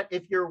point out,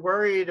 if you're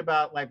worried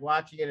about like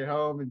watching it at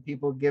home and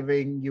people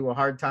giving you a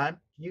hard time,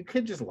 you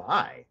could just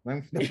lie.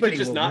 You could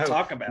just not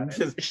talk about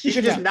it. You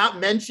could just not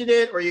mention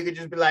it, or you could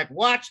just be like,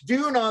 watch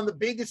Dune on the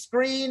biggest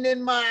screen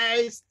in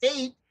my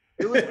state.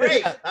 It was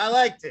great. I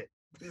liked it.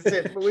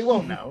 But we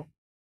won't know.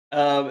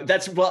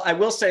 I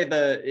will say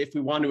if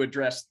we want to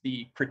address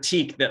the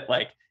critique that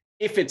like,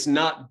 if it's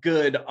not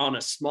good on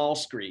a small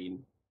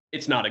screen,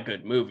 it's not a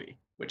good movie,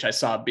 which I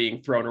saw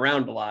being thrown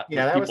around a lot.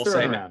 Yeah, that was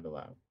thrown around a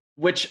lot.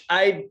 Which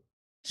I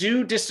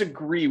do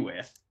disagree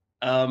with,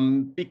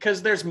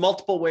 because there's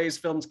multiple ways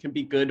films can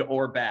be good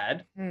or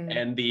bad,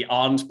 and the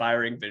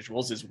awe-inspiring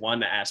visuals is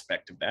one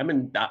aspect of them,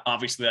 and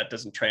obviously that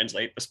doesn't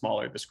translate the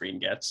smaller the screen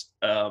gets.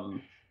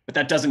 But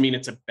that doesn't mean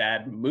it's a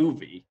bad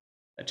movie.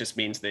 That just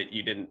means that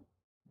you didn't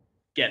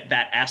get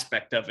that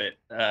aspect of it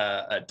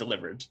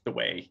delivered the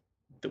way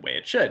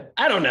it should.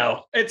 I don't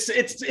know. It's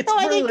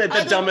really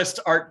the dumbest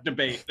art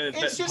debate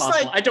that's possible.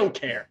 Like, I don't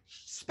care.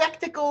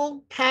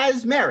 Spectacle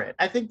has merit.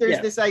 I think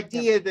there's this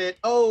idea that,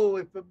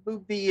 if a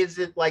movie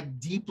isn't like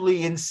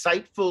deeply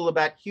insightful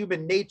about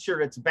human nature,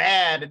 it's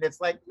bad. And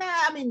it's like,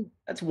 I mean,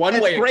 that's one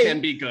way it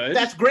can be good.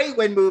 That's great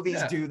when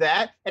movies do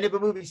that. And if a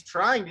movie's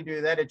trying to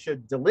do that, it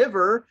should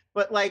deliver.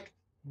 But like,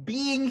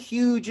 being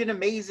huge and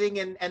amazing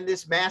and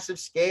this massive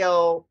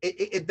scale,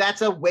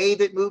 that's a way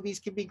that movies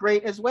can be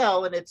great as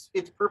well, and it's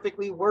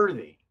perfectly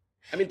worthy.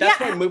 I mean, that's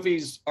why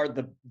movies are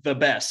the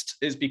best,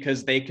 is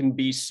because they can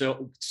be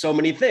so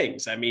many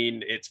things. I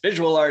mean, it's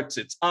visual arts,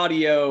 it's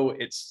audio,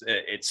 it's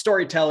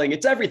storytelling,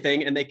 it's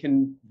everything, and they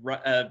can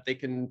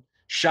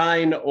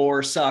shine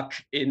or suck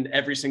in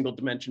every single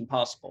dimension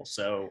possible.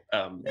 So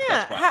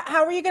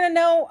how are you going to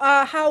know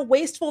how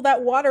wasteful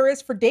that water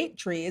is for date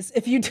trees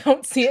if you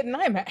don't see it in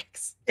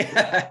IMAX?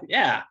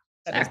 Yeah,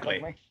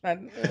 exactly. I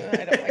don't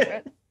like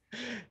that.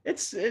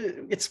 It's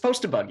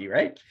supposed to bug you,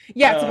 right?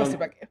 Yeah, it's supposed to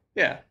bug you.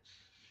 Yeah.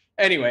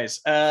 Anyways,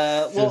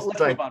 let's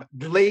move on.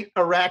 Late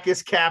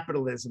Arrakis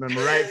capitalism, am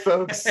I right,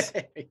 folks?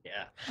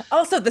 Yeah.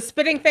 Also, the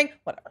spitting thing,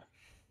 whatever.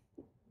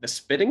 The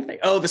spitting thing?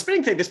 Oh, the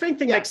spitting thing. The spitting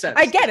thing makes sense.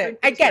 I get it.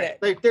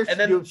 Like,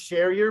 you'll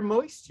share your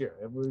moisture.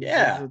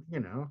 You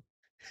know.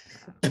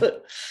 Okay.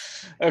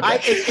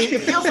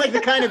 It feels like the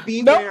kind of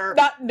beat where...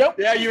 Nope.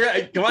 Yeah, you're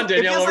right. Come on,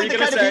 Danielle. It feels like the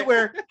kind of beat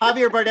where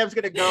Javier Bardem's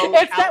going to go...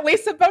 It's that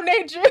Lisa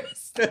Bonet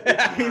juice.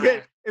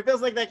 It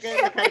feels like that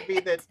kind of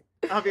beat that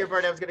Javier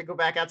Bardem's going to go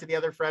back out to the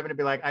other Fremen and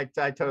be like, I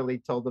totally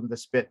told them the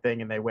spit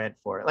thing and they went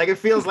for it. Like, it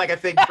feels like a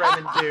thing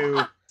Fremen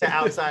do to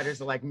outsiders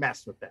to like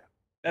mess with them.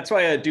 That's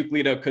why Duke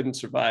Leto couldn't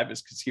survive,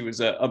 is because he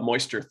was a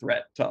moisture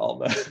threat to all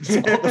the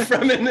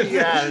Fremen.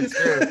 Yeah, that's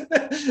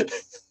true.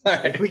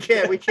 All right. We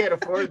can't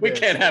afford. We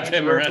can't have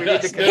him around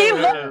us.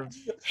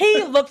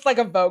 He looked like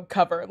a Vogue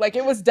cover. Like,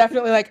 it was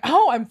definitely like,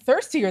 oh, I'm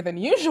thirstier than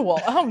usual.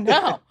 Oh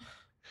no.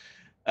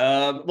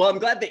 Well, I'm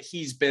glad that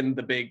he's been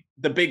the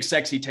big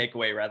sexy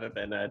takeaway rather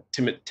than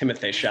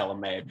Timothée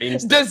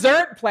Chalamet.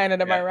 Dessert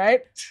Planet, am I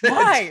right?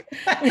 Why?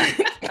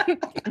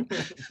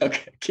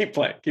 Okay, keep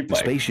playing.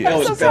 Spaceship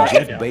is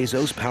Jeff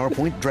Bezos'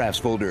 PowerPoint drafts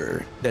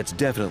folder. That's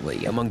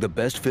definitely among the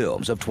best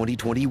films of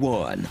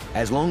 2021.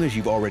 As long as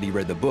you've already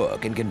read the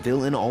book and can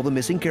fill in all the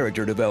missing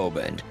character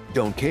development,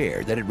 don't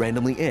care that it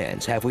randomly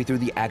ends halfway through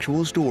the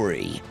actual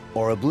story,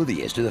 or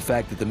oblivious to the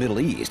fact that the Middle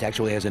East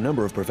actually has a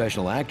number of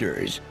professional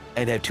actors,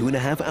 and have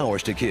 2.5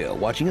 hours to kill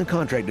watching a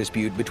contract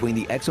dispute between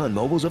the Exxon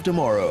Mobils of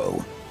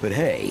tomorrow. But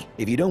hey,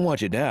 if you don't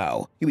watch it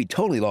now, you'll be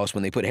totally lost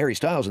when they put Harry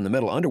Styles in the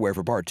metal underwear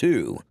for part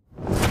 2.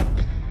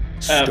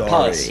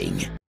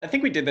 Starring I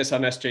think we did this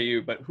on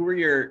SJU, but who are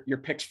your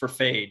picks for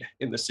Fade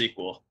in the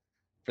sequel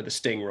for the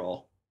Sting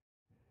role?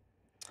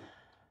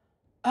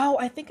 Oh,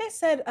 I think I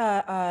said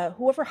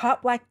whoever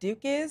Hot Black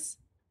Duke is.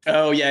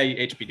 Oh yeah,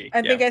 HBD.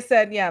 I think I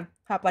said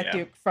Hot Black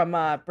Duke from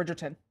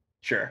Bridgerton.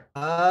 Sure.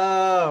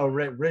 Oh,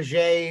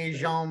 Roger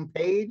Jean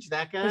Page,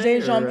 that guy.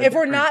 Roger Jean. If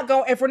we're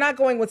not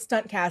going with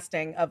stunt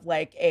casting of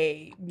like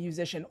a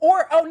musician,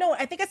 or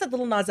I think I said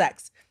Little Nas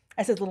X.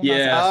 I said Little Nas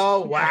X.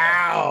 Oh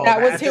wow,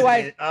 that was who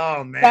I.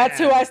 Oh man, that's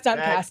who I stunt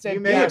casted. He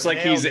looks like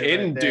he's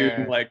in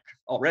Dune like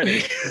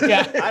already.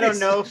 Yeah, I don't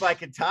know if I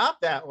could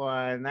top that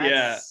one.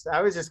 I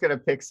was just gonna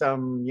pick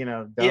some,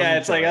 dumb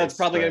it's like it's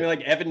probably but... gonna be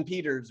like Evan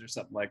Peters or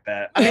something like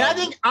that. I mean, I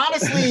think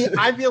honestly,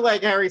 I feel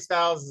like Harry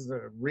Styles is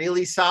a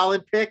really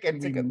solid pick,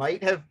 and we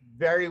might have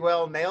very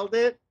well nailed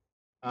it.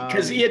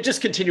 Because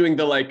just continuing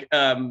the like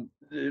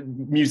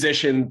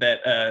musician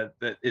that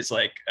is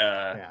like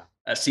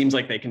seems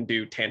like they can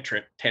do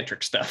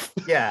tantric stuff.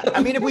 Yeah,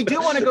 I mean, if we do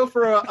want to go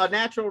for a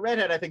natural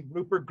redhead, I think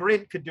Rupert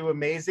Grint could do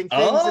amazing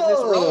things in this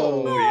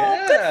role.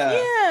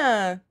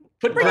 Yeah.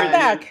 Put Bring him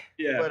back.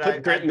 Yeah, put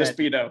Grint in the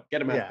Speedo.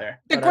 Get him out there.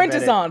 The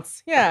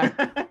Grintazance. Yeah.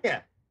 Yeah.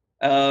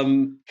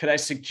 Could I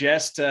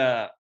suggest?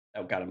 Oh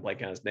God, I'm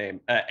blanking on his name.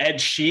 Ed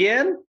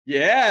Sheeran.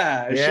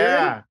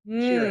 Yeah.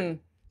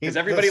 Because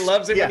everybody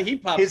loves it when he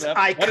pops up.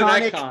 What an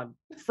icon.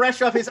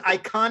 Fresh off his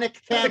iconic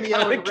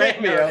cameo in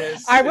Red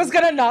Notice. I was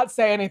going to not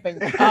say anything.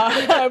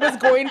 I was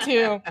going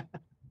to.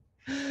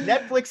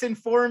 Netflix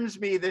informs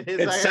me that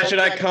it's such an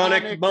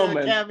iconic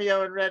moment.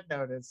 Cameo in Red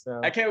Notice.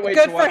 So. I can't wait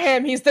Good to watch... for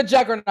him. He's the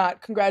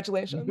juggernaut.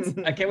 Congratulations.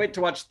 I can't wait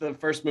to watch the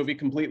first movie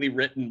completely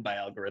written by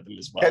algorithm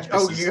as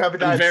well. You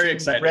haven't I'm very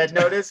excited. Red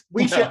Notice?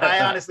 I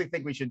honestly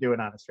think we should do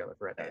an honest trailer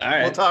for Red Notice. All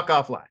right. We'll talk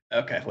offline.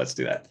 Okay, let's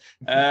do that.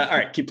 All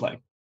right, keep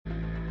playing.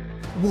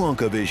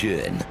 Wonka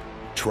Vision.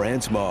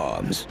 Trans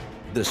Moms.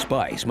 The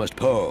Spice Must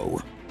Poe.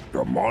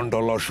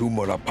 Mandala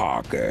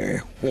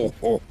Shumarapake. Ho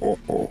ho ho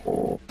ho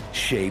ho.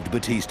 Shaved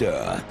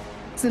Batista.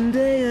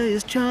 Zendaya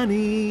is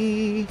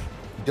Chani.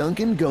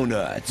 Dunkin'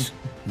 Donuts.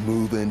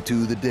 Moving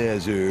to the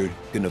desert.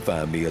 Gonna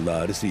find me a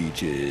lot of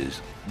Seaches.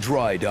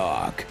 Dry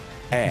Dock.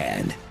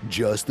 And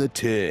Just the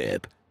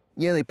Tip.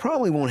 Yeah, they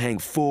probably won't hang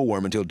full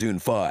worm until Dune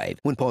 5,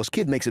 when Paul's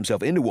kid makes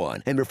himself into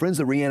one and befriends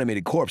the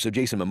reanimated corpse of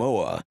Jason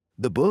Momoa.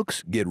 The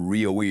books get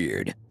real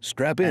weird.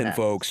 Strap in,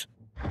 folks.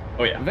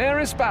 Oh, yeah.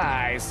 Very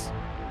spice.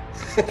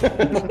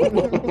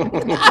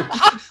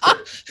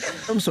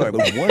 I'm sorry,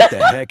 but what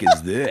the heck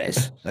is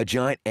this? A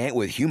giant ant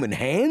with human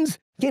hands?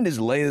 You can't just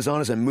lay this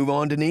on us and move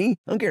on, Denis.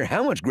 I don't care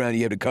how much ground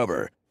you have to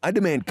cover. I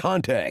demand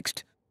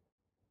context.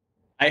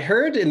 I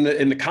heard in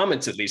the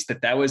comments, at least,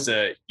 that was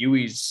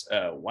Yui's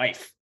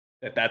wife.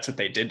 That's what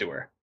they did to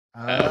her,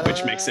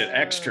 which makes it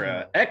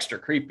extra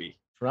creepy.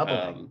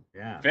 Troubling.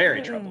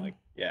 Very troubling.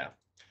 Yeah.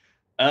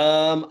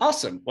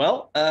 Awesome.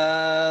 Well,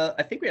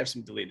 I think we have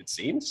some deleted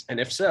scenes, and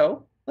if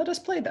so, let us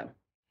play them.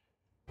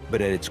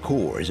 But at its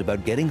core is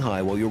about getting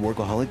high while your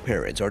workaholic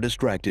parents are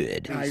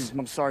distracted. Guys,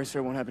 I'm sorry, sir.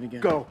 It won't happen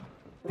again. Go.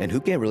 And who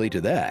can't relate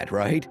to that,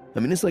 right? I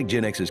mean, it's like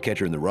Gen X's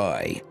Catcher in the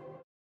Rye.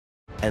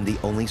 And the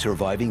only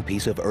surviving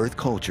piece of Earth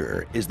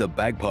culture is the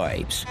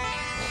bagpipes.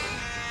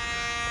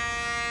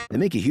 They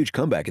make a huge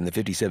comeback in the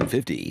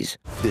 5750s.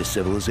 This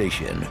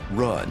civilization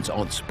runs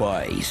on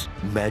spice,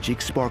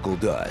 magic sparkle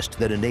dust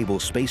that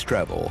enables space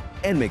travel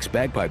and makes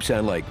bagpipes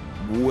sound like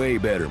way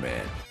better,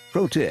 man.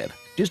 Pro tip,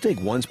 just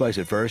take one spice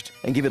at first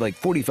and give it like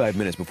 45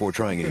 minutes before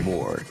trying any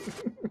more.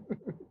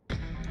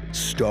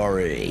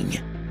 Starring.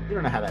 You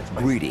don't know how that's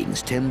spicy.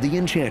 Greetings, Tim the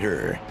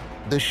Enchanter,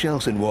 the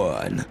Shelson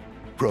One,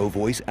 pro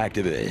voice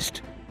activist,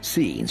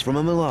 scenes from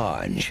a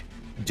melange,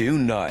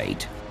 Dune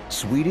Night,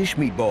 Swedish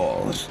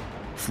Meatballs,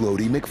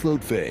 Floaty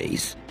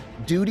McFloatface,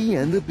 Duty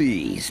and the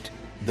Beast,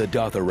 the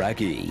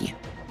Dothraki,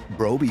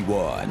 Broby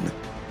One,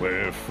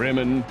 We're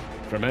Fremen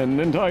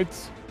in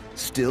tights,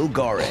 Still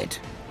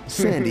Garrett,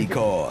 Sandy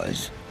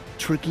Cause,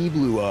 Tricky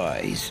Blue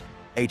Eyes,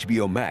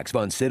 HBO Max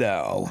von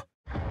Sydow,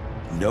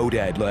 No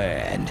Dad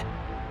Land,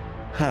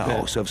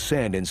 House of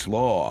Sand and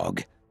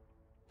Slog,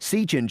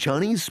 Seach and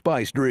Chani's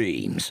Spice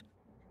Dreams.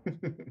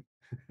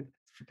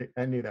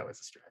 I knew that was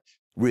a stretch.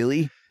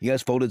 Really? You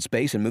guys folded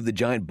space and moved the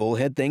giant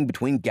bullhead thing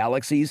between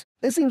galaxies?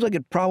 That seems like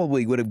it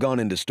probably would have gone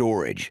into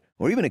storage,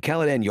 or even a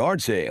Caladan yard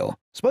sale.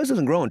 Spice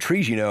doesn't grow on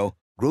trees, you know.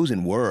 Grows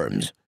in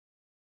worms.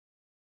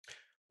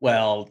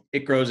 Well,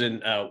 it grows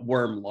in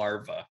worm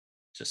larva,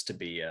 just to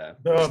be... oh,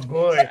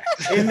 boy.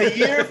 In the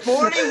year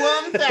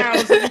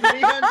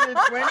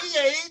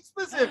 41,328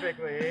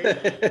 specifically.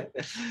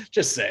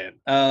 Just saying.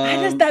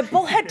 That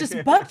bullhead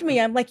just bugged me.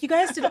 I'm like, you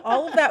guys did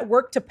all of that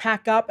work to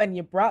pack up and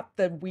you brought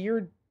the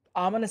weird,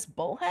 ominous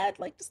bullhead?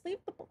 Like, just leave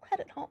the bullhead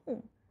at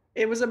home.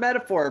 It was a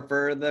metaphor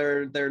for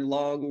their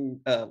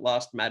long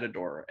lost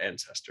matador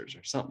ancestors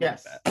or something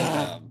like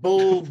that.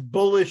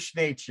 Bullish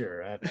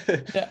nature.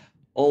 Yeah.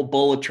 Old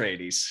Bull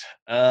Atreides.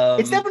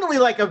 It's definitely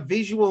like a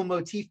visual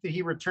motif that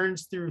he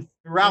returns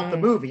throughout the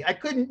movie. I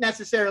couldn't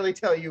necessarily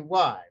tell you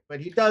why,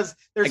 but he does.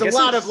 There's a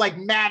lot of like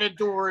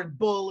matador and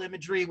bull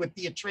imagery with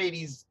the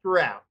Atreides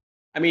throughout.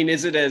 I mean,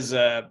 is it as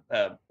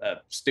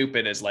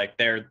stupid as like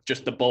they're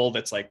just the bull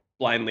that's like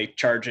blindly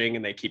charging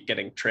and they keep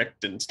getting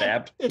tricked and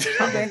stabbed? It's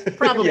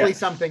probably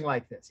something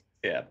like this.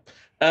 Yeah.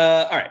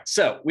 All right.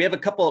 So we have a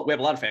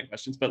lot of fan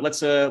questions, but let's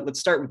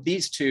start with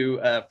these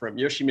two from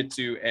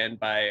Yoshimitsu and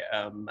by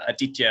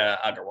Aditya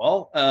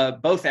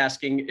Agarwal, both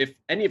asking if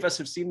any of us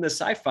have seen the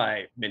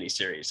sci-fi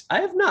miniseries.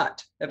 I have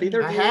not. Have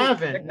either of you? I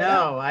haven't.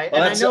 No. I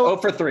know 0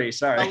 for 3.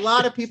 Sorry. A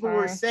lot of people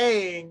were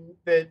saying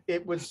that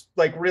it was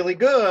like really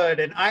good,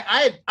 and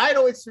I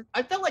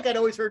felt like I'd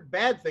always heard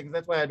bad things.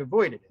 That's why I'd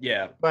avoided it.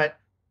 Yeah. But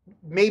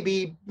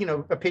maybe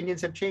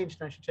opinions have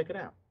changed, and I should check it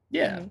out.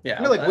 Yeah, yeah.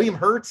 I know, like William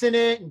Hurt's in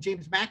it, and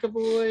James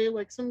McAvoy,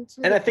 like some.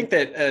 And I think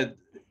that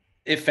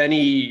if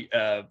any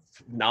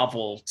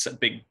novel,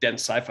 big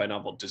dense sci-fi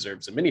novel,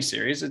 deserves a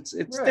miniseries, it's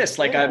right, this.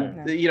 Like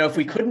if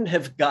we couldn't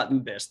have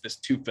gotten this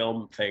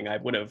 2-film thing, I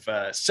would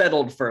have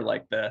settled for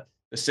like the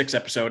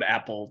 6-episode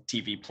Apple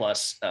TV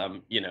Plus,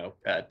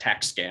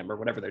 tax scam or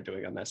whatever they're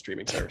doing on that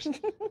streaming service.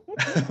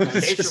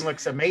 Foundation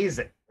looks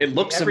amazing. It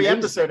looks every amazing.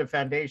 Episode of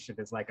Foundation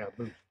is like a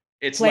movie.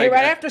 It's play like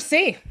right after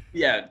C.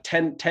 Yeah,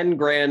 10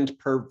 grand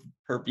per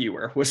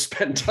viewer was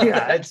spent on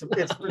that.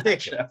 It's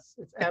ridiculous.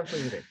 It's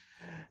absolutely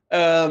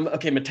ridiculous.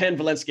 Okay, Matan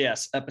Valensky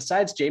asks,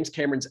 besides James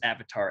Cameron's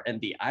Avatar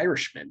and The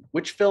Irishman,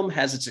 which film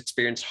has its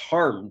experience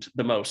harmed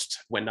the most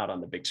when not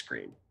on the big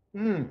screen?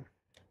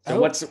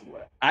 So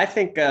I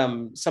think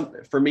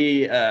for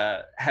me,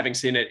 having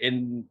seen it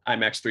in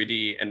IMAX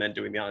 3D and then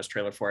doing the honest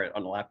trailer for it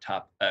on a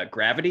laptop,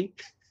 Gravity,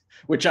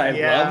 which I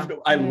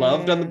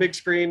loved on the big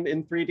screen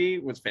in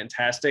 3D, was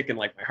fantastic, and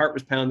like my heart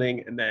was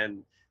pounding, and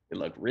then it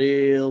looked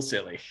real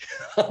silly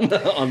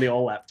on the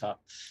old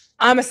laptop.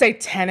 I'm gonna say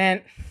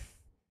Tenet.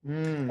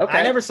 Okay.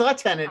 I never saw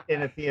Tenet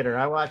in a theater.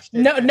 I watched it.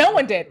 No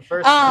one did.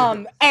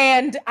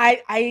 And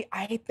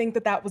I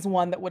think that was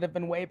one that would have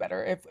been way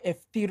better if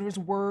theaters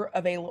were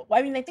available.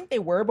 I mean, I think they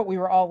were, but we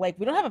were all like,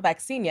 we don't have a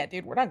vaccine yet,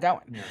 dude. We're not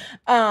going.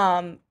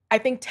 Yeah. I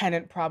think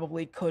Tenet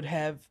probably could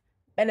have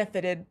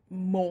benefited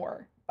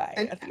more.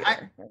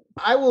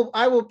 I will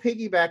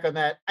piggyback on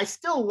that. I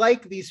still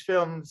like these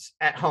films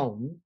at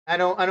home. I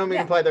don't mean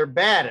to imply they're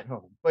bad at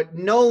home, but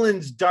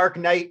Nolan's Dark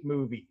Knight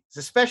movies,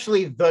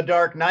 especially The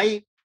Dark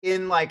Knight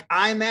in like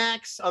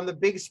IMAX on the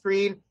big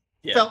screen,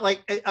 felt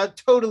like a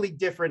totally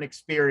different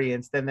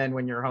experience than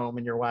when you're home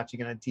and you're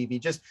watching it on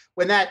TV. Just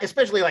when that,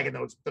 especially like in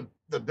those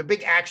the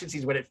big action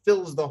scenes when it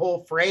fills the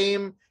whole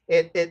frame,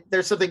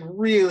 there's something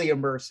really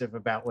immersive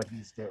about what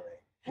he's doing.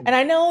 And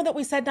I know that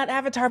we said not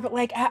Avatar, but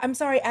like, I'm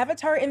sorry,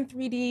 Avatar in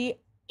 3D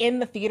in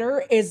the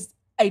theater is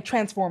a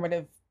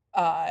transformative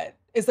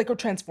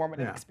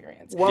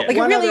experience. Well, like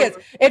it really is.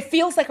 It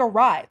feels like a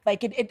ride.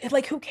 Like it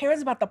like, who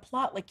cares about the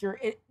plot? Like you're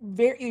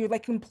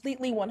like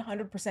completely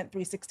 100%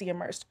 360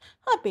 immersed.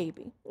 Oh,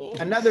 baby.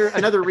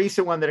 Another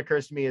recent one that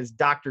occurs to me is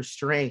Doctor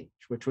Strange,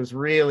 which was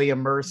really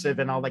immersive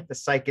and all like the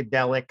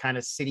psychedelic kind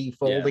of city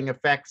folding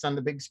effects on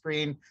the big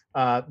screen,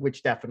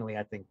 which definitely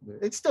I think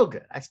it's still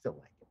good. I still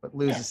like it, but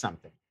loses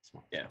something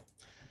small. Yeah.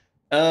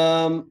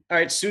 All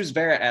right. Suze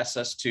Vera asks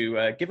us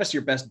to give us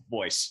your best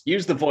voice.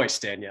 Use the voice,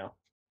 Danielle.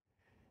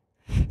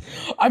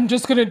 I'm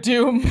just gonna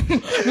do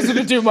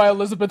my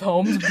Elizabeth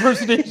Holmes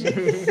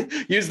impersonation.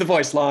 Use the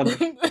voice, Lon.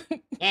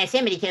 Yeah,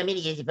 somebody told me to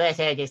use the voice.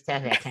 I just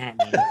thought I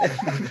can't.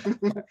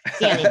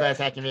 See how many voice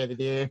I can really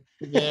do.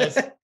 Yes.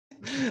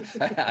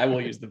 I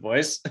will use the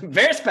voice.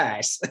 Very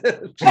spice.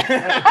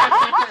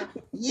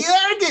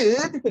 You're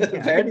good.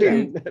 Very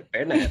good.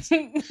 Very nice.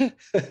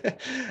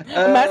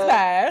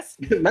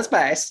 My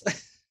spice.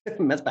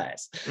 My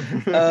spice.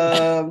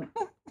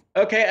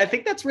 Okay, I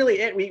think that's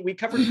really it. We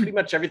covered pretty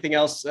much everything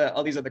else.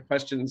 All these other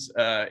questions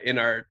in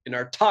our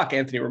talk.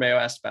 Anthony Romeo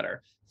asked about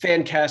our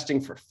fan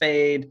casting for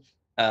Fade,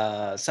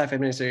 sci-fi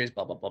miniseries,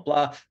 blah blah blah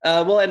blah.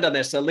 We'll end on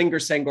this. Linger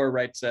Sangor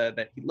writes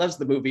that he loves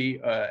the movie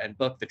and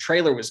book. The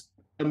trailer was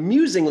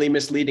amusingly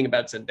misleading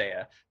about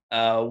Zendaya.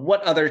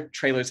 What other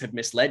trailers have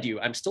misled you?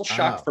 I'm still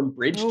shocked from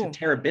Bridge to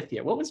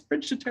Terabithia. What was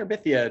Bridge to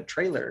Terabithia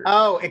trailer?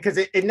 Oh, because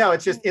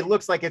it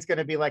looks like it's going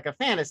to be like a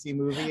fantasy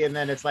movie, and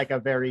then it's like a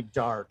very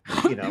dark,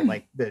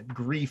 like the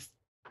grief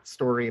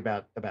story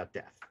about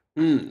death.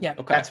 Yeah,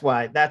 okay. That's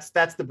why that's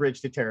the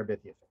Bridge to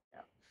Terabithia thing.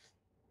 Yeah.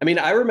 I mean,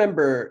 I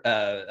remember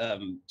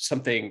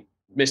something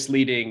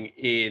misleading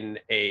in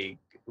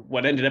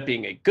what ended up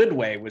being a good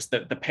way was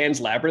the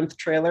Pan's Labyrinth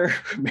trailer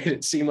made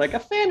it seem like a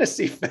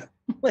fantasy film,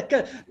 like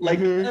a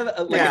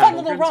fun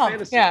little romp.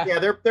 Fantasy.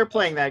 Yeah, they're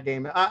playing that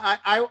game.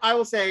 I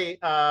will say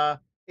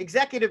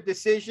Executive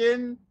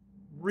Decision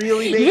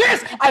really made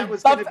that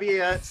was going to be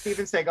a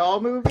Steven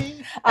Seagal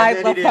movie.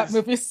 I love that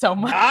movie so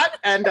much.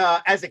 And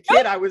as a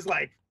kid, I was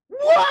like,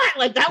 what?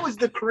 Like that was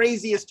the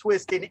craziest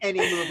twist in any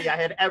movie I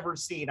had ever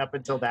seen up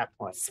until that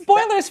point.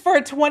 Spoilers for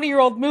a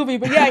 20-year-old movie,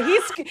 but yeah,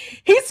 he's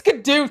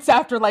skadoots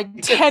after like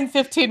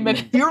 10-15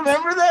 minutes. You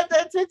remember that?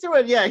 That's into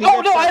it. Yeah.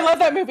 I love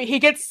that movie. He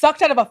gets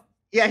sucked out of a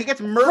he gets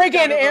murdered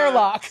friggin'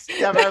 airlock.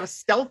 Out of a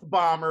stealth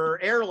bomber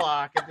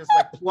airlock and just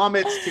like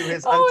plummets to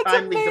his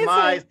untimely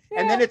demise.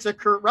 Yeah. And then it's a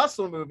Kurt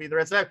Russell movie the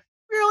rest of the time.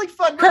 really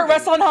fun movie. Kurt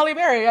Russell and Halle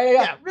Berry.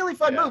 Yeah, really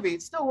fun movie.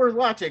 It's still worth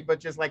watching, but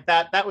just like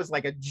that was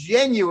like a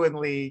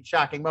genuinely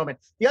shocking moment.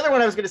 The other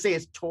one I was going to say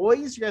is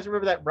Toys. You guys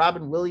remember that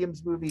Robin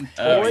Williams movie,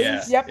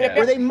 Toys? Yep.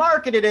 Where they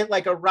marketed it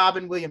like a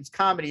Robin Williams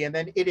comedy, and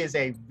then it is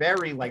a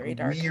very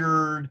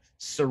weird,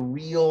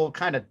 surreal,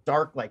 kind of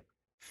dark, like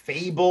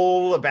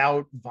fable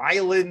about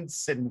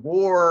violence and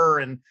war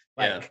and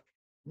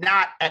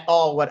not at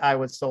all what I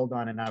was sold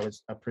on, and I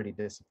was a pretty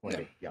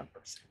disappointed young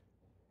person.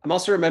 I'm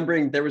also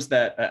remembering there was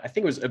that, I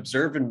think it was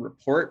Observe and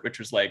Report, which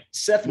was like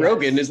Seth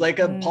Rogen is like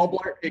a Paul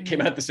Blart. It came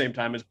out at the same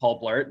time as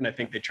Paul Blart. And I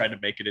think they tried to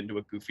make it into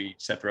a goofy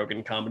Seth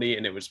Rogen comedy.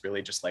 And it was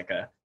really just like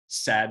a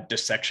sad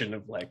dissection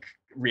of like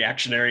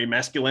reactionary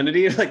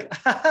masculinity. Like,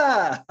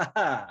 ha ha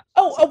ha.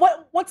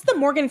 What's the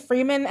Morgan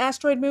Freeman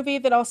asteroid movie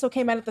that also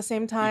came out at the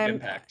same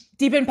time?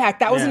 Deep Impact.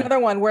 That was another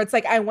one where it's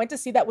like I went to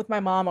see that with my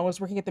mom. I was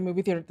working at the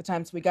movie theater at the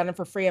time, so we got in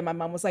for free. And my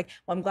mom was like,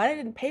 "Well, I'm glad I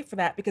didn't pay for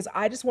that because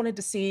I just wanted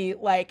to see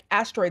like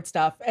asteroid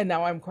stuff, and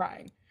now I'm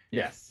crying."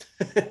 Yes.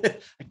 I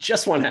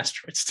just want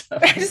asteroid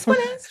stuff. I just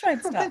want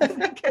asteroid stuff.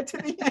 Get to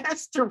the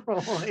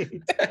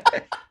asteroid.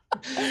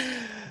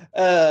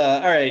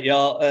 All right,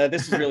 y'all.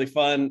 This is really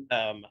fun.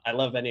 I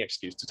love any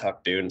excuse to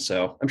talk Dune,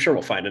 so I'm sure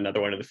we'll find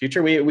another one in the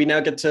future. We now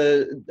get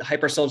to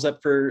hype ourselves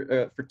up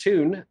for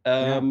Dune,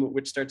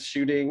 which starts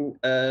shooting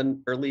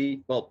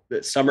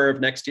summer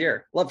of next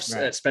year. Love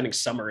spending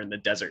summer in the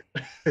desert.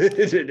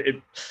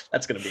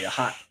 That's gonna be a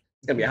hot.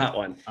 It's gonna be a hot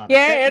one.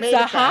 Yeah, it's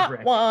a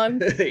hot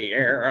one.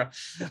 Yeah,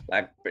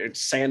 like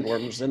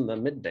sandworms in the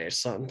midday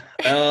sun.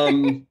 All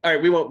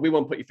right, we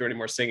won't put you through any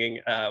more singing,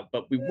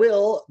 but we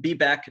will be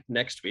back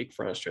next week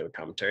for Australia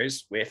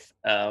commentaries with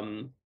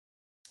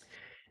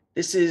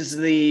this is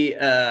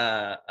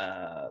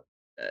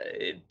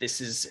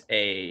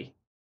a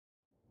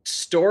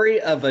story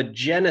of a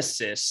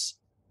Genesis,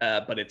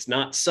 but it's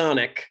not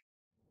Sonic,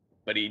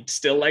 but he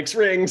still likes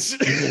rings.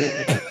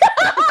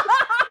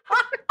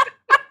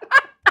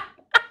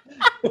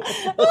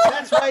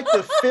 That's right,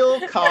 the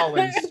Phil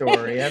Collins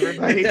story.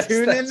 Everybody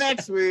tune in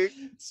next week.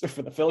 So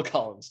for the Phil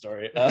Collins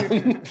story.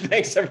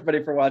 Thanks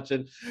everybody for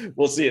watching.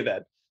 We'll see you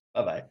then.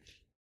 Bye-bye.